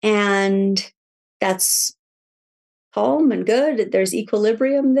 and that's calm and good. There's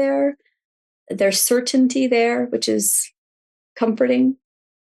equilibrium there. There's certainty there, which is comforting.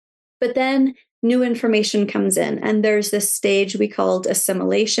 But then new information comes in, and there's this stage we called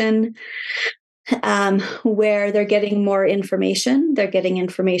assimilation, where they're getting more information. They're getting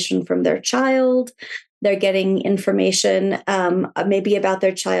information from their child. They're getting information maybe about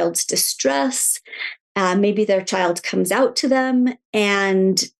their child's distress. Maybe their child comes out to them,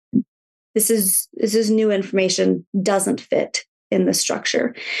 and this is new information, doesn't fit in the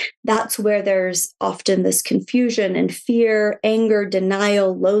structure. That's where there's often this confusion and fear, anger,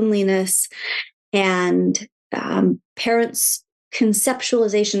 denial, loneliness, and parents'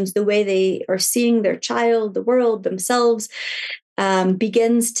 conceptualizations, the way they are seeing their child, the world, themselves,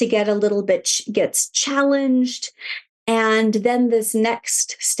 begins to get a little bit, gets challenged. And then this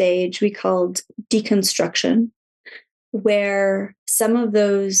next stage we called deconstruction, where some of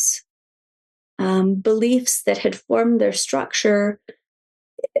those beliefs that had formed their structure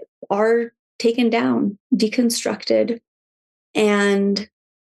are taken down, deconstructed, and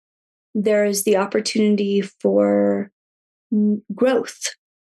there is the opportunity for growth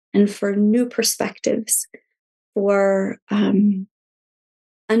and for new perspectives, for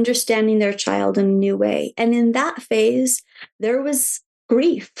understanding their child in a new way. And in that phase, there was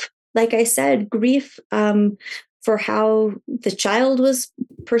grief. Like I said, grief for how the child was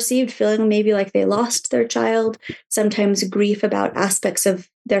perceived, feeling maybe like they lost their child, sometimes grief about aspects of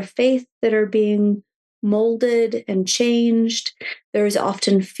their faith that are being molded and changed. There's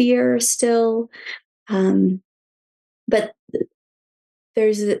often fear still. But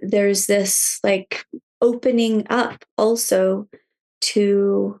there's this like opening up also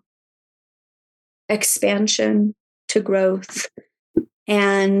to expansion, to growth.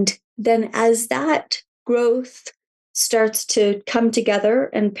 And then as that growth starts to come together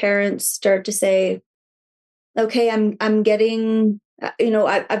and parents start to say, okay, I'm getting,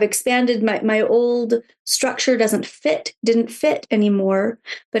 I've expanded, my old structure didn't fit anymore,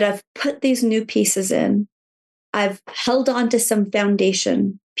 but I've put these new pieces in. I've held on to some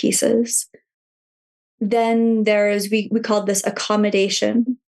foundation pieces. Then we call this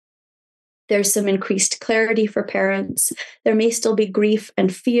accommodation. There's some increased clarity for parents. There may still be grief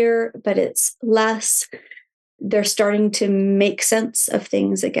and fear, but it's less. They're starting to make sense of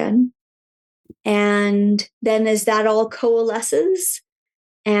things again. And then as that all coalesces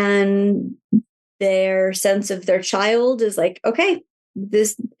and their sense of their child is like, okay,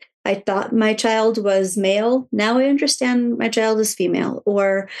 I thought my child was male. Now I understand my child is female.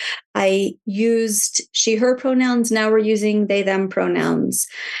 Or I used she, her pronouns. Now we're using they, them pronouns.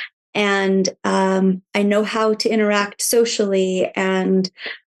 And I know how to interact socially. And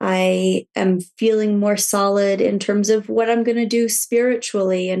I am feeling more solid in terms of what I'm going to do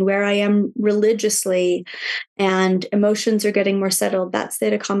spiritually and where I am religiously. And emotions are getting more settled. That's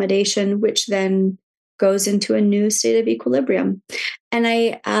that accommodation, which then goes into a new state of equilibrium. And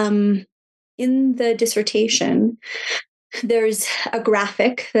in the dissertation, there's a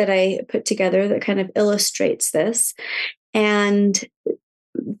graphic that I put together that kind of illustrates this. And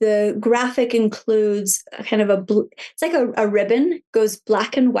the graphic includes a kind of it's like a ribbon, goes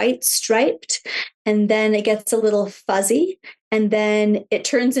black and white striped, and then it gets a little fuzzy, and then it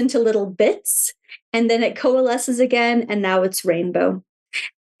turns into little bits, and then it coalesces again, and now it's rainbow.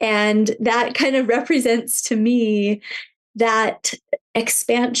 And that kind of represents to me that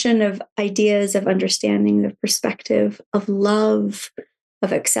expansion of ideas, of understanding, the perspective of love,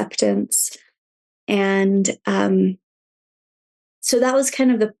 of acceptance. And so that was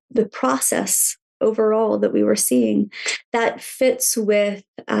kind of the process overall that we were seeing. That fits with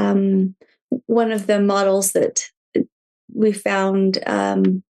one of the models that we found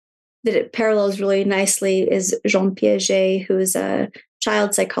that it parallels really nicely is Jean Piaget, who is a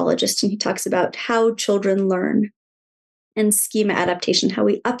child psychologist, and he talks about how children learn and schema adaptation, how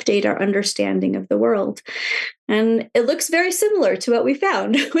we update our understanding of the world. And it looks very similar to what we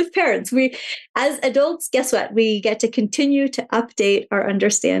found with parents. We, as adults, guess what? We get to continue to update our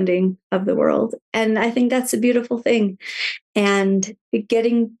understanding of the world. And I think that's a beautiful thing. And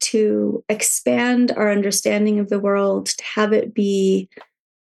getting to expand our understanding of the world, to have it be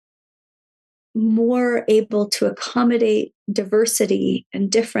more able to accommodate diversity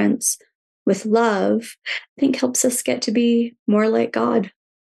and difference with love, I think helps us get to be more like God.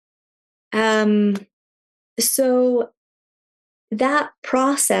 So that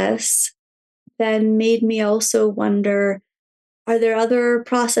process then made me also wonder, are there other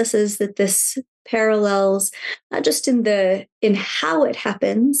processes that this parallels, not just in how it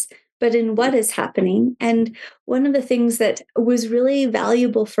happens, but in what is happening? And one of the things that was really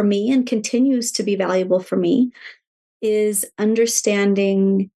valuable for me and continues to be valuable for me is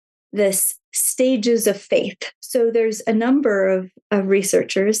understanding this stages of faith. So there's a number of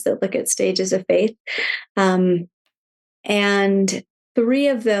researchers that look at stages of faith. And three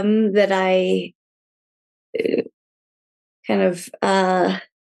of them that I kind of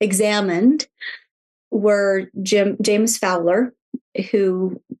examined were James Fowler,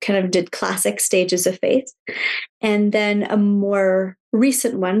 who kind of did classic stages of faith, and then a more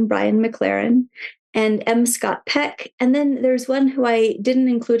recent one, Brian McLaren, and M. Scott Peck. And then there's one who I didn't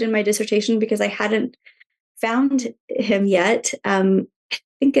include in my dissertation because I hadn't found him yet. I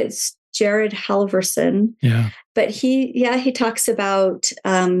think it's Jared Halverson. Yeah. But he talks about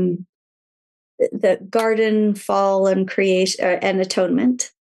the garden, fall, and creation and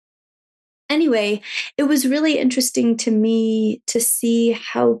atonement. Anyway, it was really interesting to me to see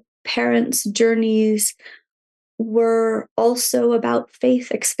how parents' journeys were also about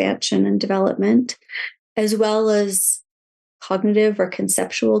faith expansion and development, as well as cognitive or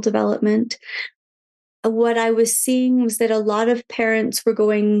conceptual development. What I was seeing was that a lot of parents were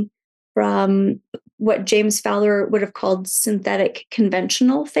going from what James Fowler would have called synthetic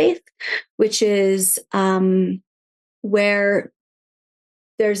conventional faith, which is where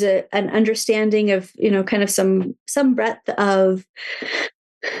there's an understanding of, kind of some breadth of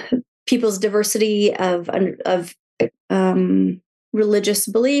people's diversity of religious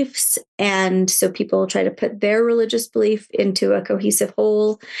beliefs, and so people try to put their religious belief into a cohesive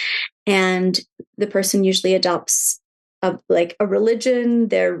whole, and the person usually adopts a religion.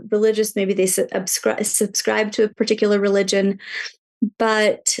 They're religious, maybe they subscribe to a particular religion,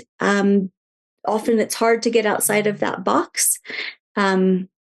 but often it's hard to get outside of that box.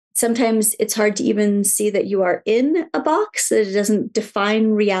 Sometimes it's hard to even see that you are in a box, that it doesn't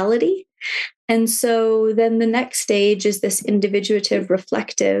define reality. And so then the next stage is this individuative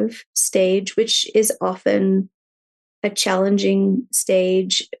reflective stage, which is often a challenging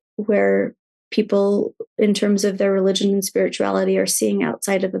stage where people, in terms of their religion and spirituality, are seeing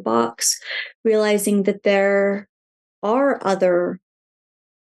outside of the box, realizing that there are other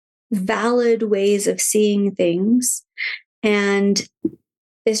valid ways of seeing things, and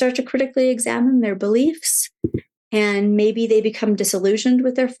they start to critically examine their beliefs, and maybe they become disillusioned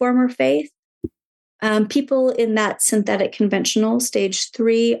with their former faith. People in that synthetic conventional stage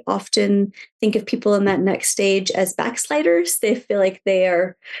 3 often think of people in that next stage as backsliders. They feel like they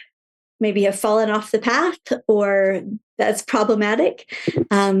are maybe have fallen off the path, or that's problematic.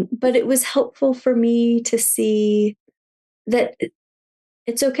 But it was helpful for me to see that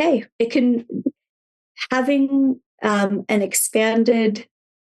it's okay. Having an expanded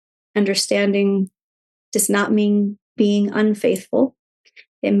understanding does not mean being unfaithful.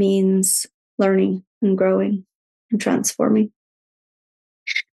 It means learning and growing and transforming.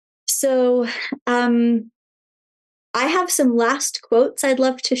 So I have some last quotes I'd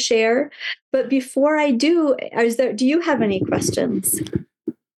love to share, but before I do, do you have any questions?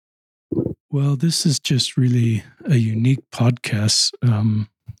 Well, this is just really a unique podcast,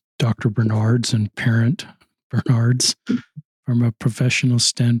 Dr. Bernard's and Parent Bernard's, from a professional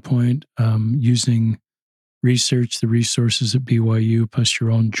standpoint, using research, the resources at BYU, plus your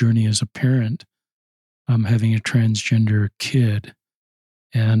own journey as a parent, having a transgender kid.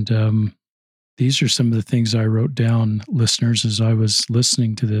 And these are some of the things I wrote down, listeners, as I was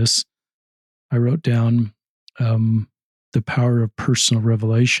listening to this. I wrote down the power of personal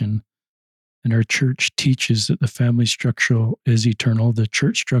revelation. And our church teaches that the family structure is eternal. The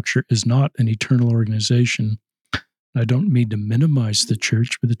church structure is not an eternal organization. I don't mean to minimize the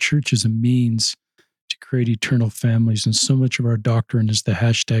church, but the church is a means to create eternal families. And so much of our doctrine is the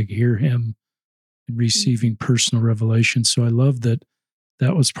hashtag hear him and receiving personal revelation. So I love that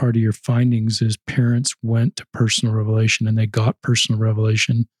was part of your findings, is parents went to personal revelation and they got personal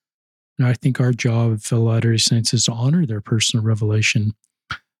revelation. And I think our job at fellow Latter-day Saints is to honor their personal revelation.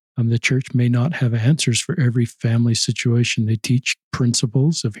 The church may not have answers for every family situation. They teach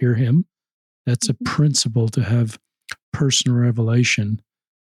principles of hear him. That's a principle, to have personal revelation.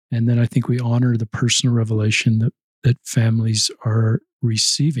 And then I think we honor the personal revelation that families are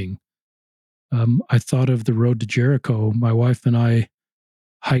receiving. I thought of the road to Jericho. My wife and I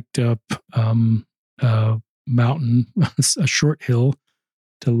hiked up a mountain, a short hill,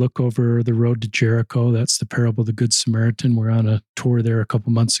 to look over the road to Jericho. That's the parable of the Good Samaritan. We're on a tour there a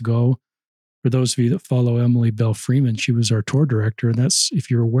couple months ago. For those of you that follow Emily Bell Freeman, she was our tour director. And that's,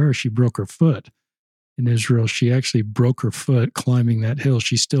 if you're aware, she broke her foot in Israel. She actually broke her foot climbing that hill.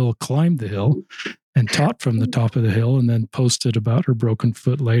 She still climbed the hill and taught from the top of the hill, and then posted about her broken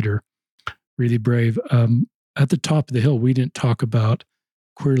foot later. Really brave. At the top of the hill, we didn't talk about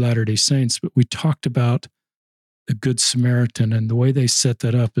queer Latter-day Saints, but we talked about the Good Samaritan, and the way they set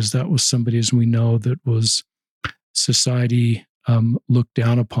that up is that was somebody, as we know, that was society looked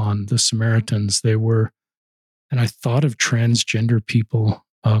down upon. The Samaritans, they were, and I thought of transgender people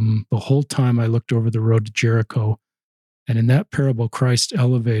the whole time I looked over the road to Jericho. And in that parable, Christ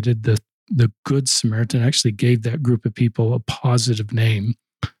elevated the Good Samaritan, actually gave that group of people a positive name,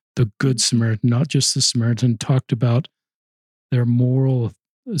 the Good Samaritan, not just the Samaritan. Talked about their moral,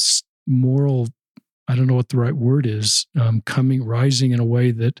 I don't know what the right word is, rising in a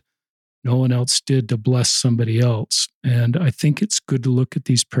way that no one else did to bless somebody else. And I think it's good to look at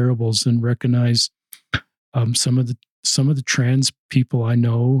these parables and recognize some of the trans people I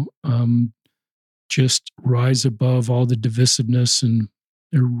know just rise above all the divisiveness, and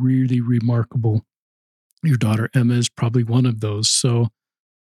they're really remarkable. Your daughter Emma is probably one of those. So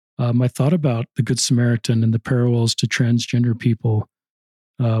I thought about the Good Samaritan and the parallels to transgender people.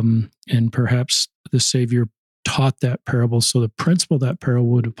 And perhaps the Savior taught that parable. So the principle of that parable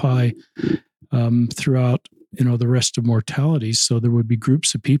would apply throughout, the rest of mortality. So there would be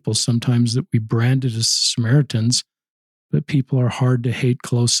groups of people sometimes that we branded as Samaritans, but people are hard to hate,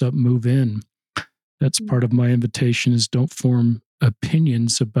 close up, move in. That's part of my invitation is don't form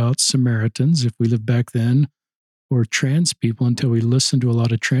opinions about Samaritans if we lived back then, or trans people until we listen to a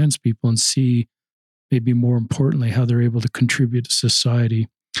lot of trans people and see, maybe more importantly, how they're able to contribute to society.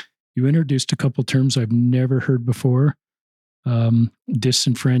 You introduced a couple terms I've never heard before.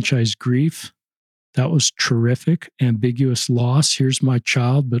 Disenfranchised grief. That was terrific. Ambiguous loss. Here's my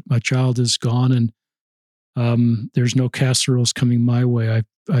child, but my child is gone and there's no casseroles coming my way.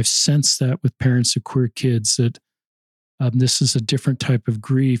 I've sensed that with parents of queer kids that this is a different type of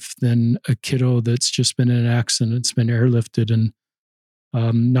grief than a kiddo that's just been in an accident, it's been airlifted. And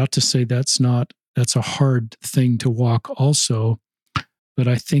not to say that's a hard thing to walk also, but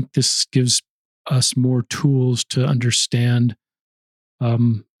I think this gives us more tools to understand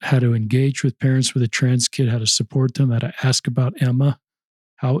how to engage with parents with a trans kid, how to support them, how to ask about Emma.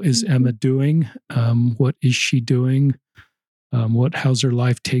 How is Emma doing? What is she doing? How's her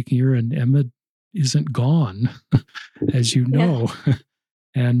life taking her? And Emma isn't gone, as you know. Yeah.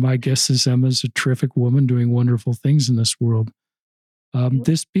 And my guess is Emma's a terrific woman doing wonderful things in this world.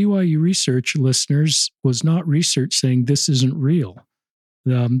 This BYU research, listeners, was not research saying this isn't real.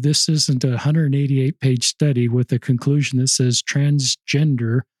 This isn't a 188-page study with a conclusion that says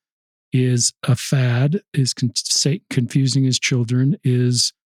transgender is a fad, is confusing his children,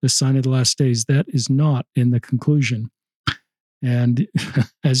 is the sign of the last days. That is not in the conclusion. And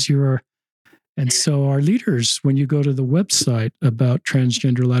and so our leaders, when you go to the website about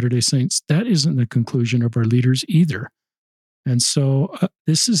transgender Latter-day Saints, that isn't the conclusion of our leaders either. And so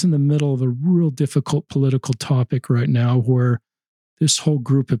this is in the middle of a real difficult political topic right now where this whole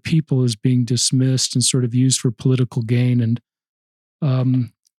group of people is being dismissed and sort of used for political gain. And there's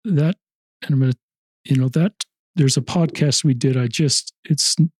a podcast we did.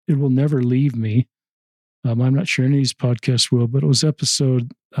 It will never leave me. I'm not sure any of these podcasts will, but it was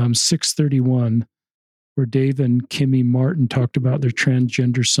episode 631 where Dave and Kimmy Martin talked about their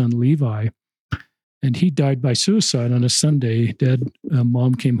transgender son, Levi. And he died by suicide on a Sunday.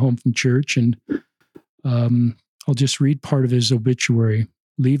 Mom came home from church, and I'll just read part of his obituary.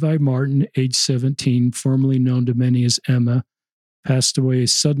 Levi Martin, age 17, formerly known to many as Emma, passed away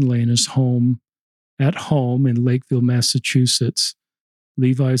suddenly in his home in Lakeville, Massachusetts.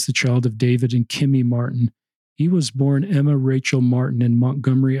 Levi is the child of David and Kimmy Martin. He was born Emma Rachel Martin in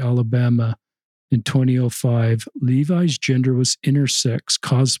Montgomery, Alabama in 2005. Levi's gender was intersex,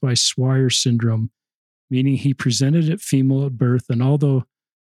 caused by Swyer syndrome, meaning he presented as female at birth, and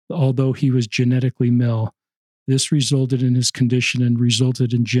although he was genetically male. This resulted in his condition and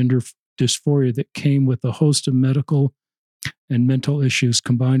resulted in gender dysphoria that came with a host of medical and mental issues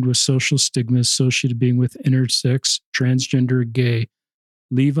combined with social stigma associated being with intersex, transgender, gay.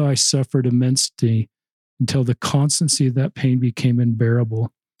 Levi suffered immensely until the constancy of that pain became unbearable.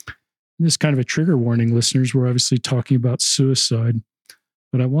 And this is kind of a trigger warning, listeners. We're obviously talking about suicide,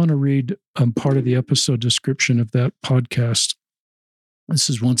 but I want to read part of the episode description of that podcast. This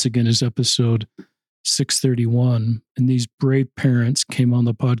is once again his episode 631. And these brave parents came on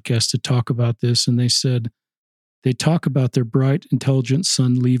the podcast to talk about this. And they said, they talk about their bright, intelligent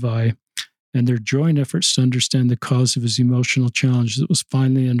son, Levi, and their joint efforts to understand the cause of his emotional challenge that was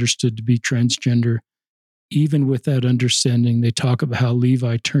finally understood to be transgender. Even with that understanding, they talk about how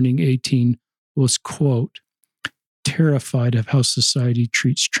Levi, turning 18, was, quote, terrified of how society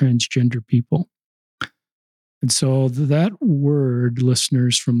treats transgender people. And so that word,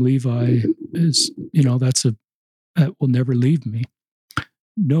 listeners, from Levi is, that will never leave me.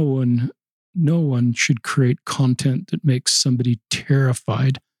 No one should create content that makes somebody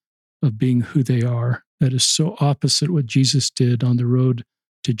terrified of being who they are. That is so opposite what Jesus did on the road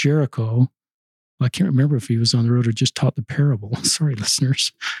to Jericho. I can't remember if he was on the road or just taught the parable. Sorry,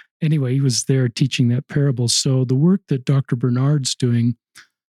 listeners. Anyway, he was there teaching that parable. So the work that Dr. Bernard's doing,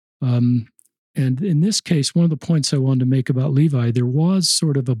 and in this case, one of the points I wanted to make about Levi, there was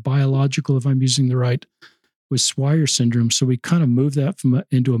sort of a biological, if I'm using the right, with Swyer syndrome. So we kind of moved that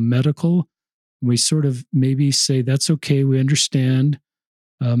into a medical. And we sort of maybe say, that's okay, we understand.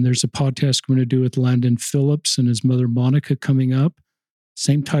 There's a podcast we're going to do with Landon Phillips and his mother, Monica, coming up.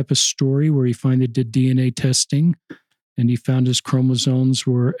 Same type of story where he finally did DNA testing and he found his chromosomes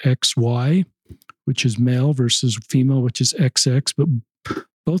were XY, which is male, versus female, which is XX. But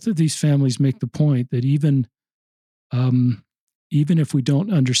both of these families make the point that even if we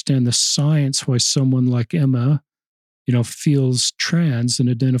don't understand the science why someone like Emma, feels trans and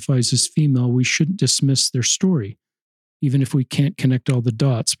identifies as female, we shouldn't dismiss their story, even if we can't connect all the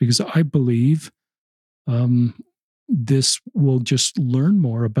dots, because I believe this will just learn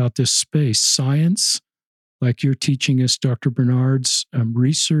more about this space. Science, like you're teaching us, Dr. Bernard's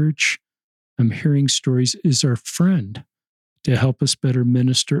research, hearing stories is our friend to help us better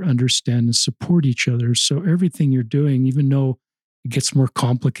minister, understand, and support each other. So everything you're doing, even though it gets more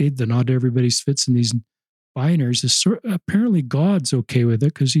complicated, that not everybody's fits in these binaries, is apparently God's okay with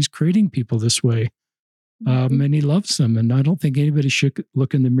it because he's creating people this way. And he loves them. And I don't think anybody should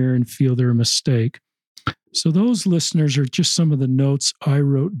look in the mirror and feel they're a mistake. So those listeners are just some of the notes I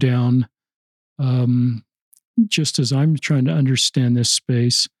wrote down just as I'm trying to understand this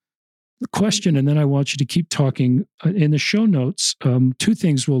space. The question, and then I want you to keep talking. In the show notes, two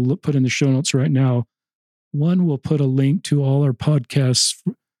things we'll put in the show notes right now. One, we'll put a link to all our podcasts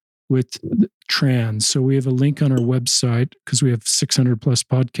with trans. So we have a link on our website because we have 600 plus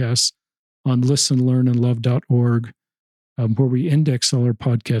podcasts on listenlearnandlove.org, where we index all our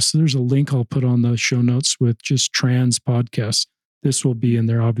podcasts. So there's a link I'll put on the show notes with just trans podcasts. This will be in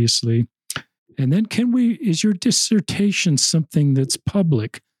there, obviously. And then is your dissertation something that's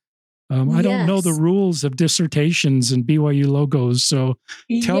public? I don't know the rules of dissertations and BYU logos, so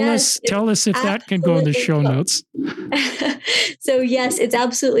tell us if that can go in the show notes. So yes, it's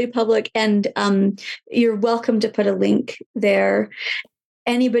absolutely public, and you're welcome to put a link there.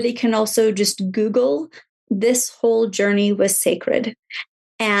 Anybody can also just Google "This Whole Journey Was Sacred,"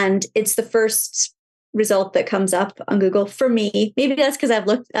 and it's the first result that comes up on Google for me. Maybe that's because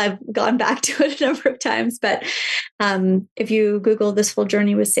I've gone back to it a number of times, but if you Google "This Whole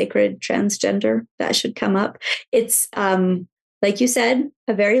Journey Was Sacred Transgender," that should come up. It's, like you said,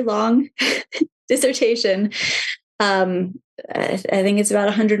 a very long dissertation. I think it's about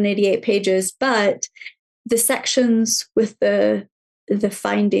 188 pages, but the sections with the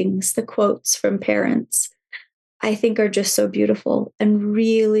findings, the quotes from parents, I think are just so beautiful and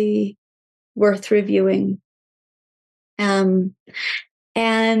really worth reviewing. And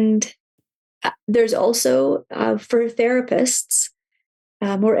there's also for therapists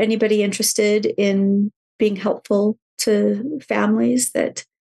or anybody interested in being helpful to families that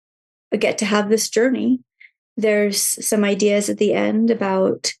get to have this journey, there's some ideas at the end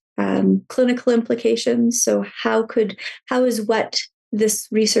about clinical implications. So how is what this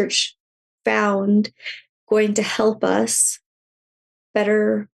research found going to help us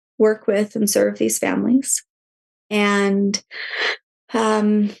better work with and serve these families? And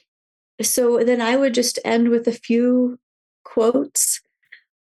so then I would just end with a few quotes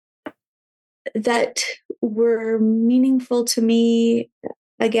that were meaningful to me,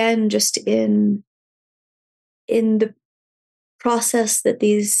 again, just in the process that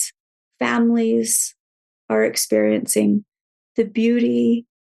these families are experiencing, the beauty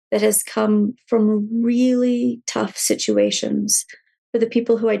that has come from really tough situations for the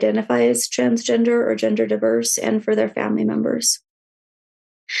people who identify as transgender or gender diverse and for their family members.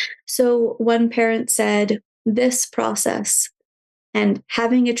 So one parent said, "This process and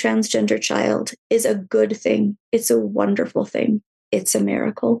having a transgender child is a good thing. It's a wonderful thing. It's a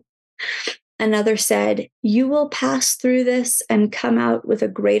miracle." Another said, "You will pass through this and come out with a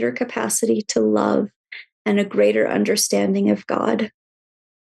greater capacity to love and a greater understanding of God."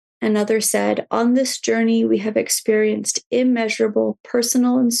 Another said, "On this journey, we have experienced immeasurable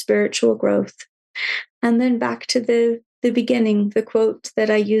personal and spiritual growth." And then back to the beginning, the quote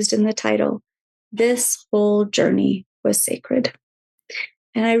that I used in the title, "This whole journey was sacred."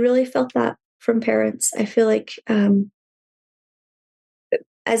 And I really felt that from parents. I feel like,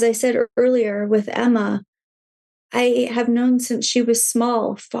 as I said earlier with Emma, I have known since she was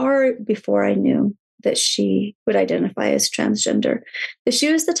small, far before I knew that she would identify as transgender, that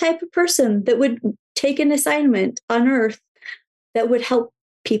she was the type of person that would take an assignment on earth that would help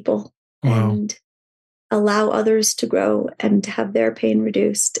people and allow others to grow and to have their pain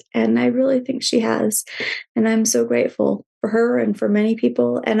reduced. And I really think she has. And I'm so grateful for her and for many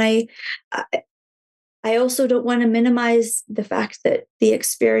people. And I also don't want to minimize the fact that the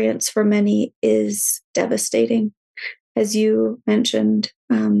experience for many is devastating. As you mentioned,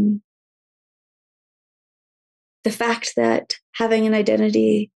 the fact that having an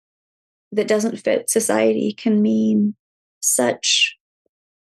identity that doesn't fit society can mean such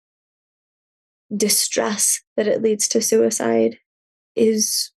distress that it leads to suicide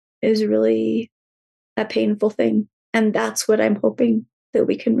is really a painful thing. And that's what I'm hoping that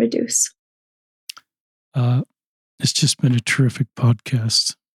we can reduce. It's just been a terrific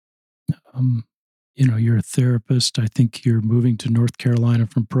podcast. You're a therapist. I think you're moving to North Carolina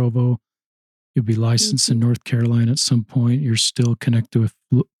from Provo. You'll be licensed in North Carolina at some point. You're still connected with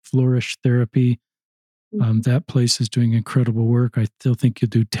Flourish Therapy. That place is doing incredible work. I still think you'll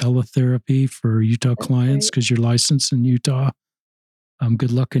do teletherapy for Utah clients because you're licensed in Utah.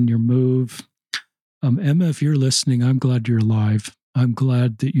 Good luck in your move. Emma, if you're listening, I'm glad you're alive. I'm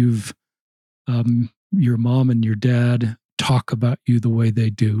glad that you've your mom and your dad talk about you the way they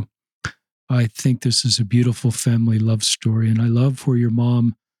do. I think this is a beautiful family love story. And I love where your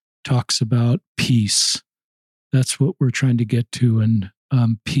mom talks about peace. That's what we're trying to get to. And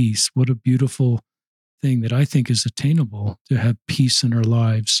peace. What a beautiful thing that I think is attainable, to have peace in our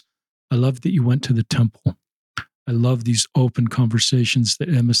lives. I love that you went to the temple. I love these open conversations that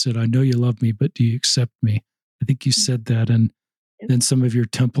Emma said, I know you love me, but do you accept me? I think you said that. And then some of your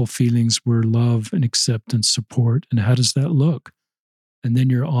temple feelings were love and acceptance, support. And how does that look? And then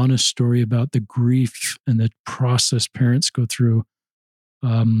your honest story about the grief and the process parents go through.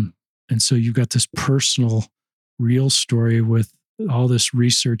 And so you've got this personal, real story with all this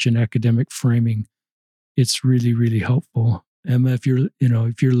research and academic framing. It's really, really helpful. Emma, if you're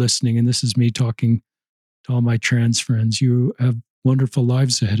listening, and this is me talking to all my trans friends, you have wonderful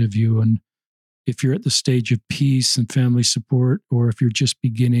lives ahead of you. And if you're at the stage of peace and family support, or if you're just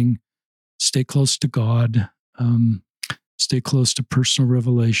beginning, stay close to God, stay close to personal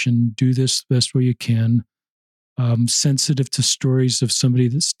revelation, do this the best way you can. Sensitive to stories of somebody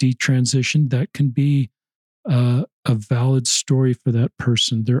that's detransitioned, that can be a valid story for that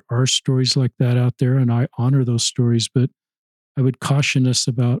person. There are stories like that out there, and I honor those stories, but I would caution us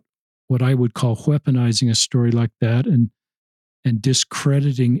about what I would call weaponizing a story like that and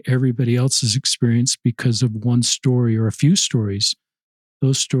discrediting everybody else's experience because of one story or a few stories.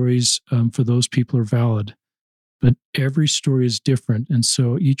 Those stories for those people are valid, but every story is different. And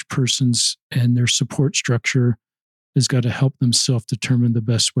so each person's and their support structure has got to help themselves determine the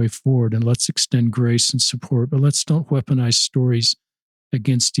best way forward. And let's extend grace and support, but let's don't weaponize stories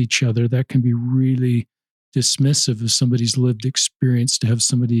against each other. That can be really dismissive of somebody's lived experience, to have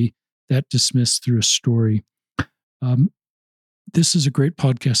somebody that dismissed through a story. This is a great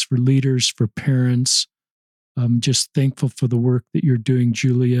podcast for leaders, for parents. I'm just thankful for the work that you're doing,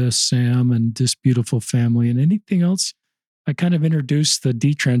 Julia, Sam, and this beautiful family. And anything else? I kind of introduced the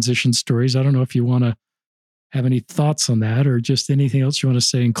detransition stories. I don't know if you want to have any thoughts on that, or just anything else you want to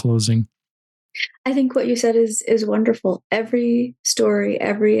say in closing. I think what you said is wonderful. Every story,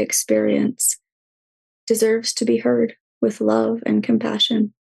 every experience deserves to be heard with love and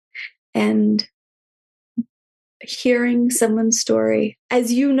compassion. And hearing someone's story,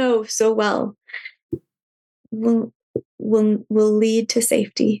 as you know so well, will lead to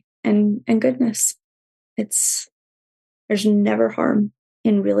safety and goodness. There's never harm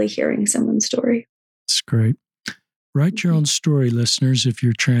in really hearing someone's story. It's great. Write your own story, listeners, if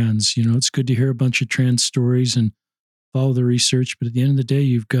you're trans. It's good to hear a bunch of trans stories and follow the research, but at the end of the day,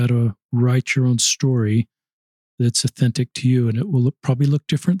 you've got to write your own story that's authentic to you, and it will probably look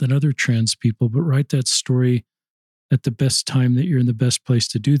different than other trans people, but write that story at the best time that you're in the best place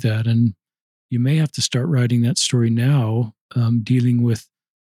to do that. And you may have to start writing that story now, dealing with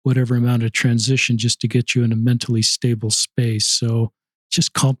whatever amount of transition just to get you in a mentally stable space. So it's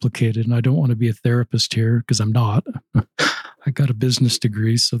just complicated. And I don't want to be a therapist here because I'm not. I got a business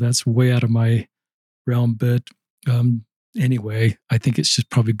degree, so that's way out of my realm. But anyway, I think it's just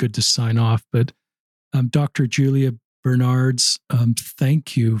probably good to sign off. But Dr. Julia Bernards,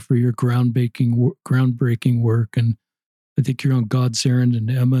 thank you for your groundbreaking work. And I think you're on God's errand, and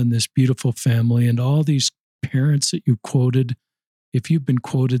Emma and this beautiful family and all these parents that you quoted. If you've been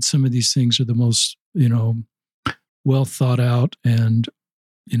quoted, some of these things are the most, well thought out and,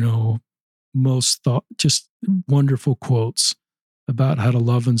 just wonderful quotes about how to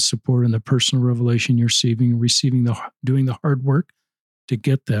love and support and the personal revelation you're doing the hard work to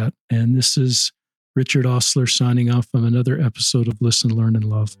get that. And this is Richard Osler signing off on another episode of Listen, Learn, and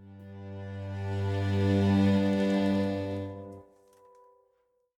Love.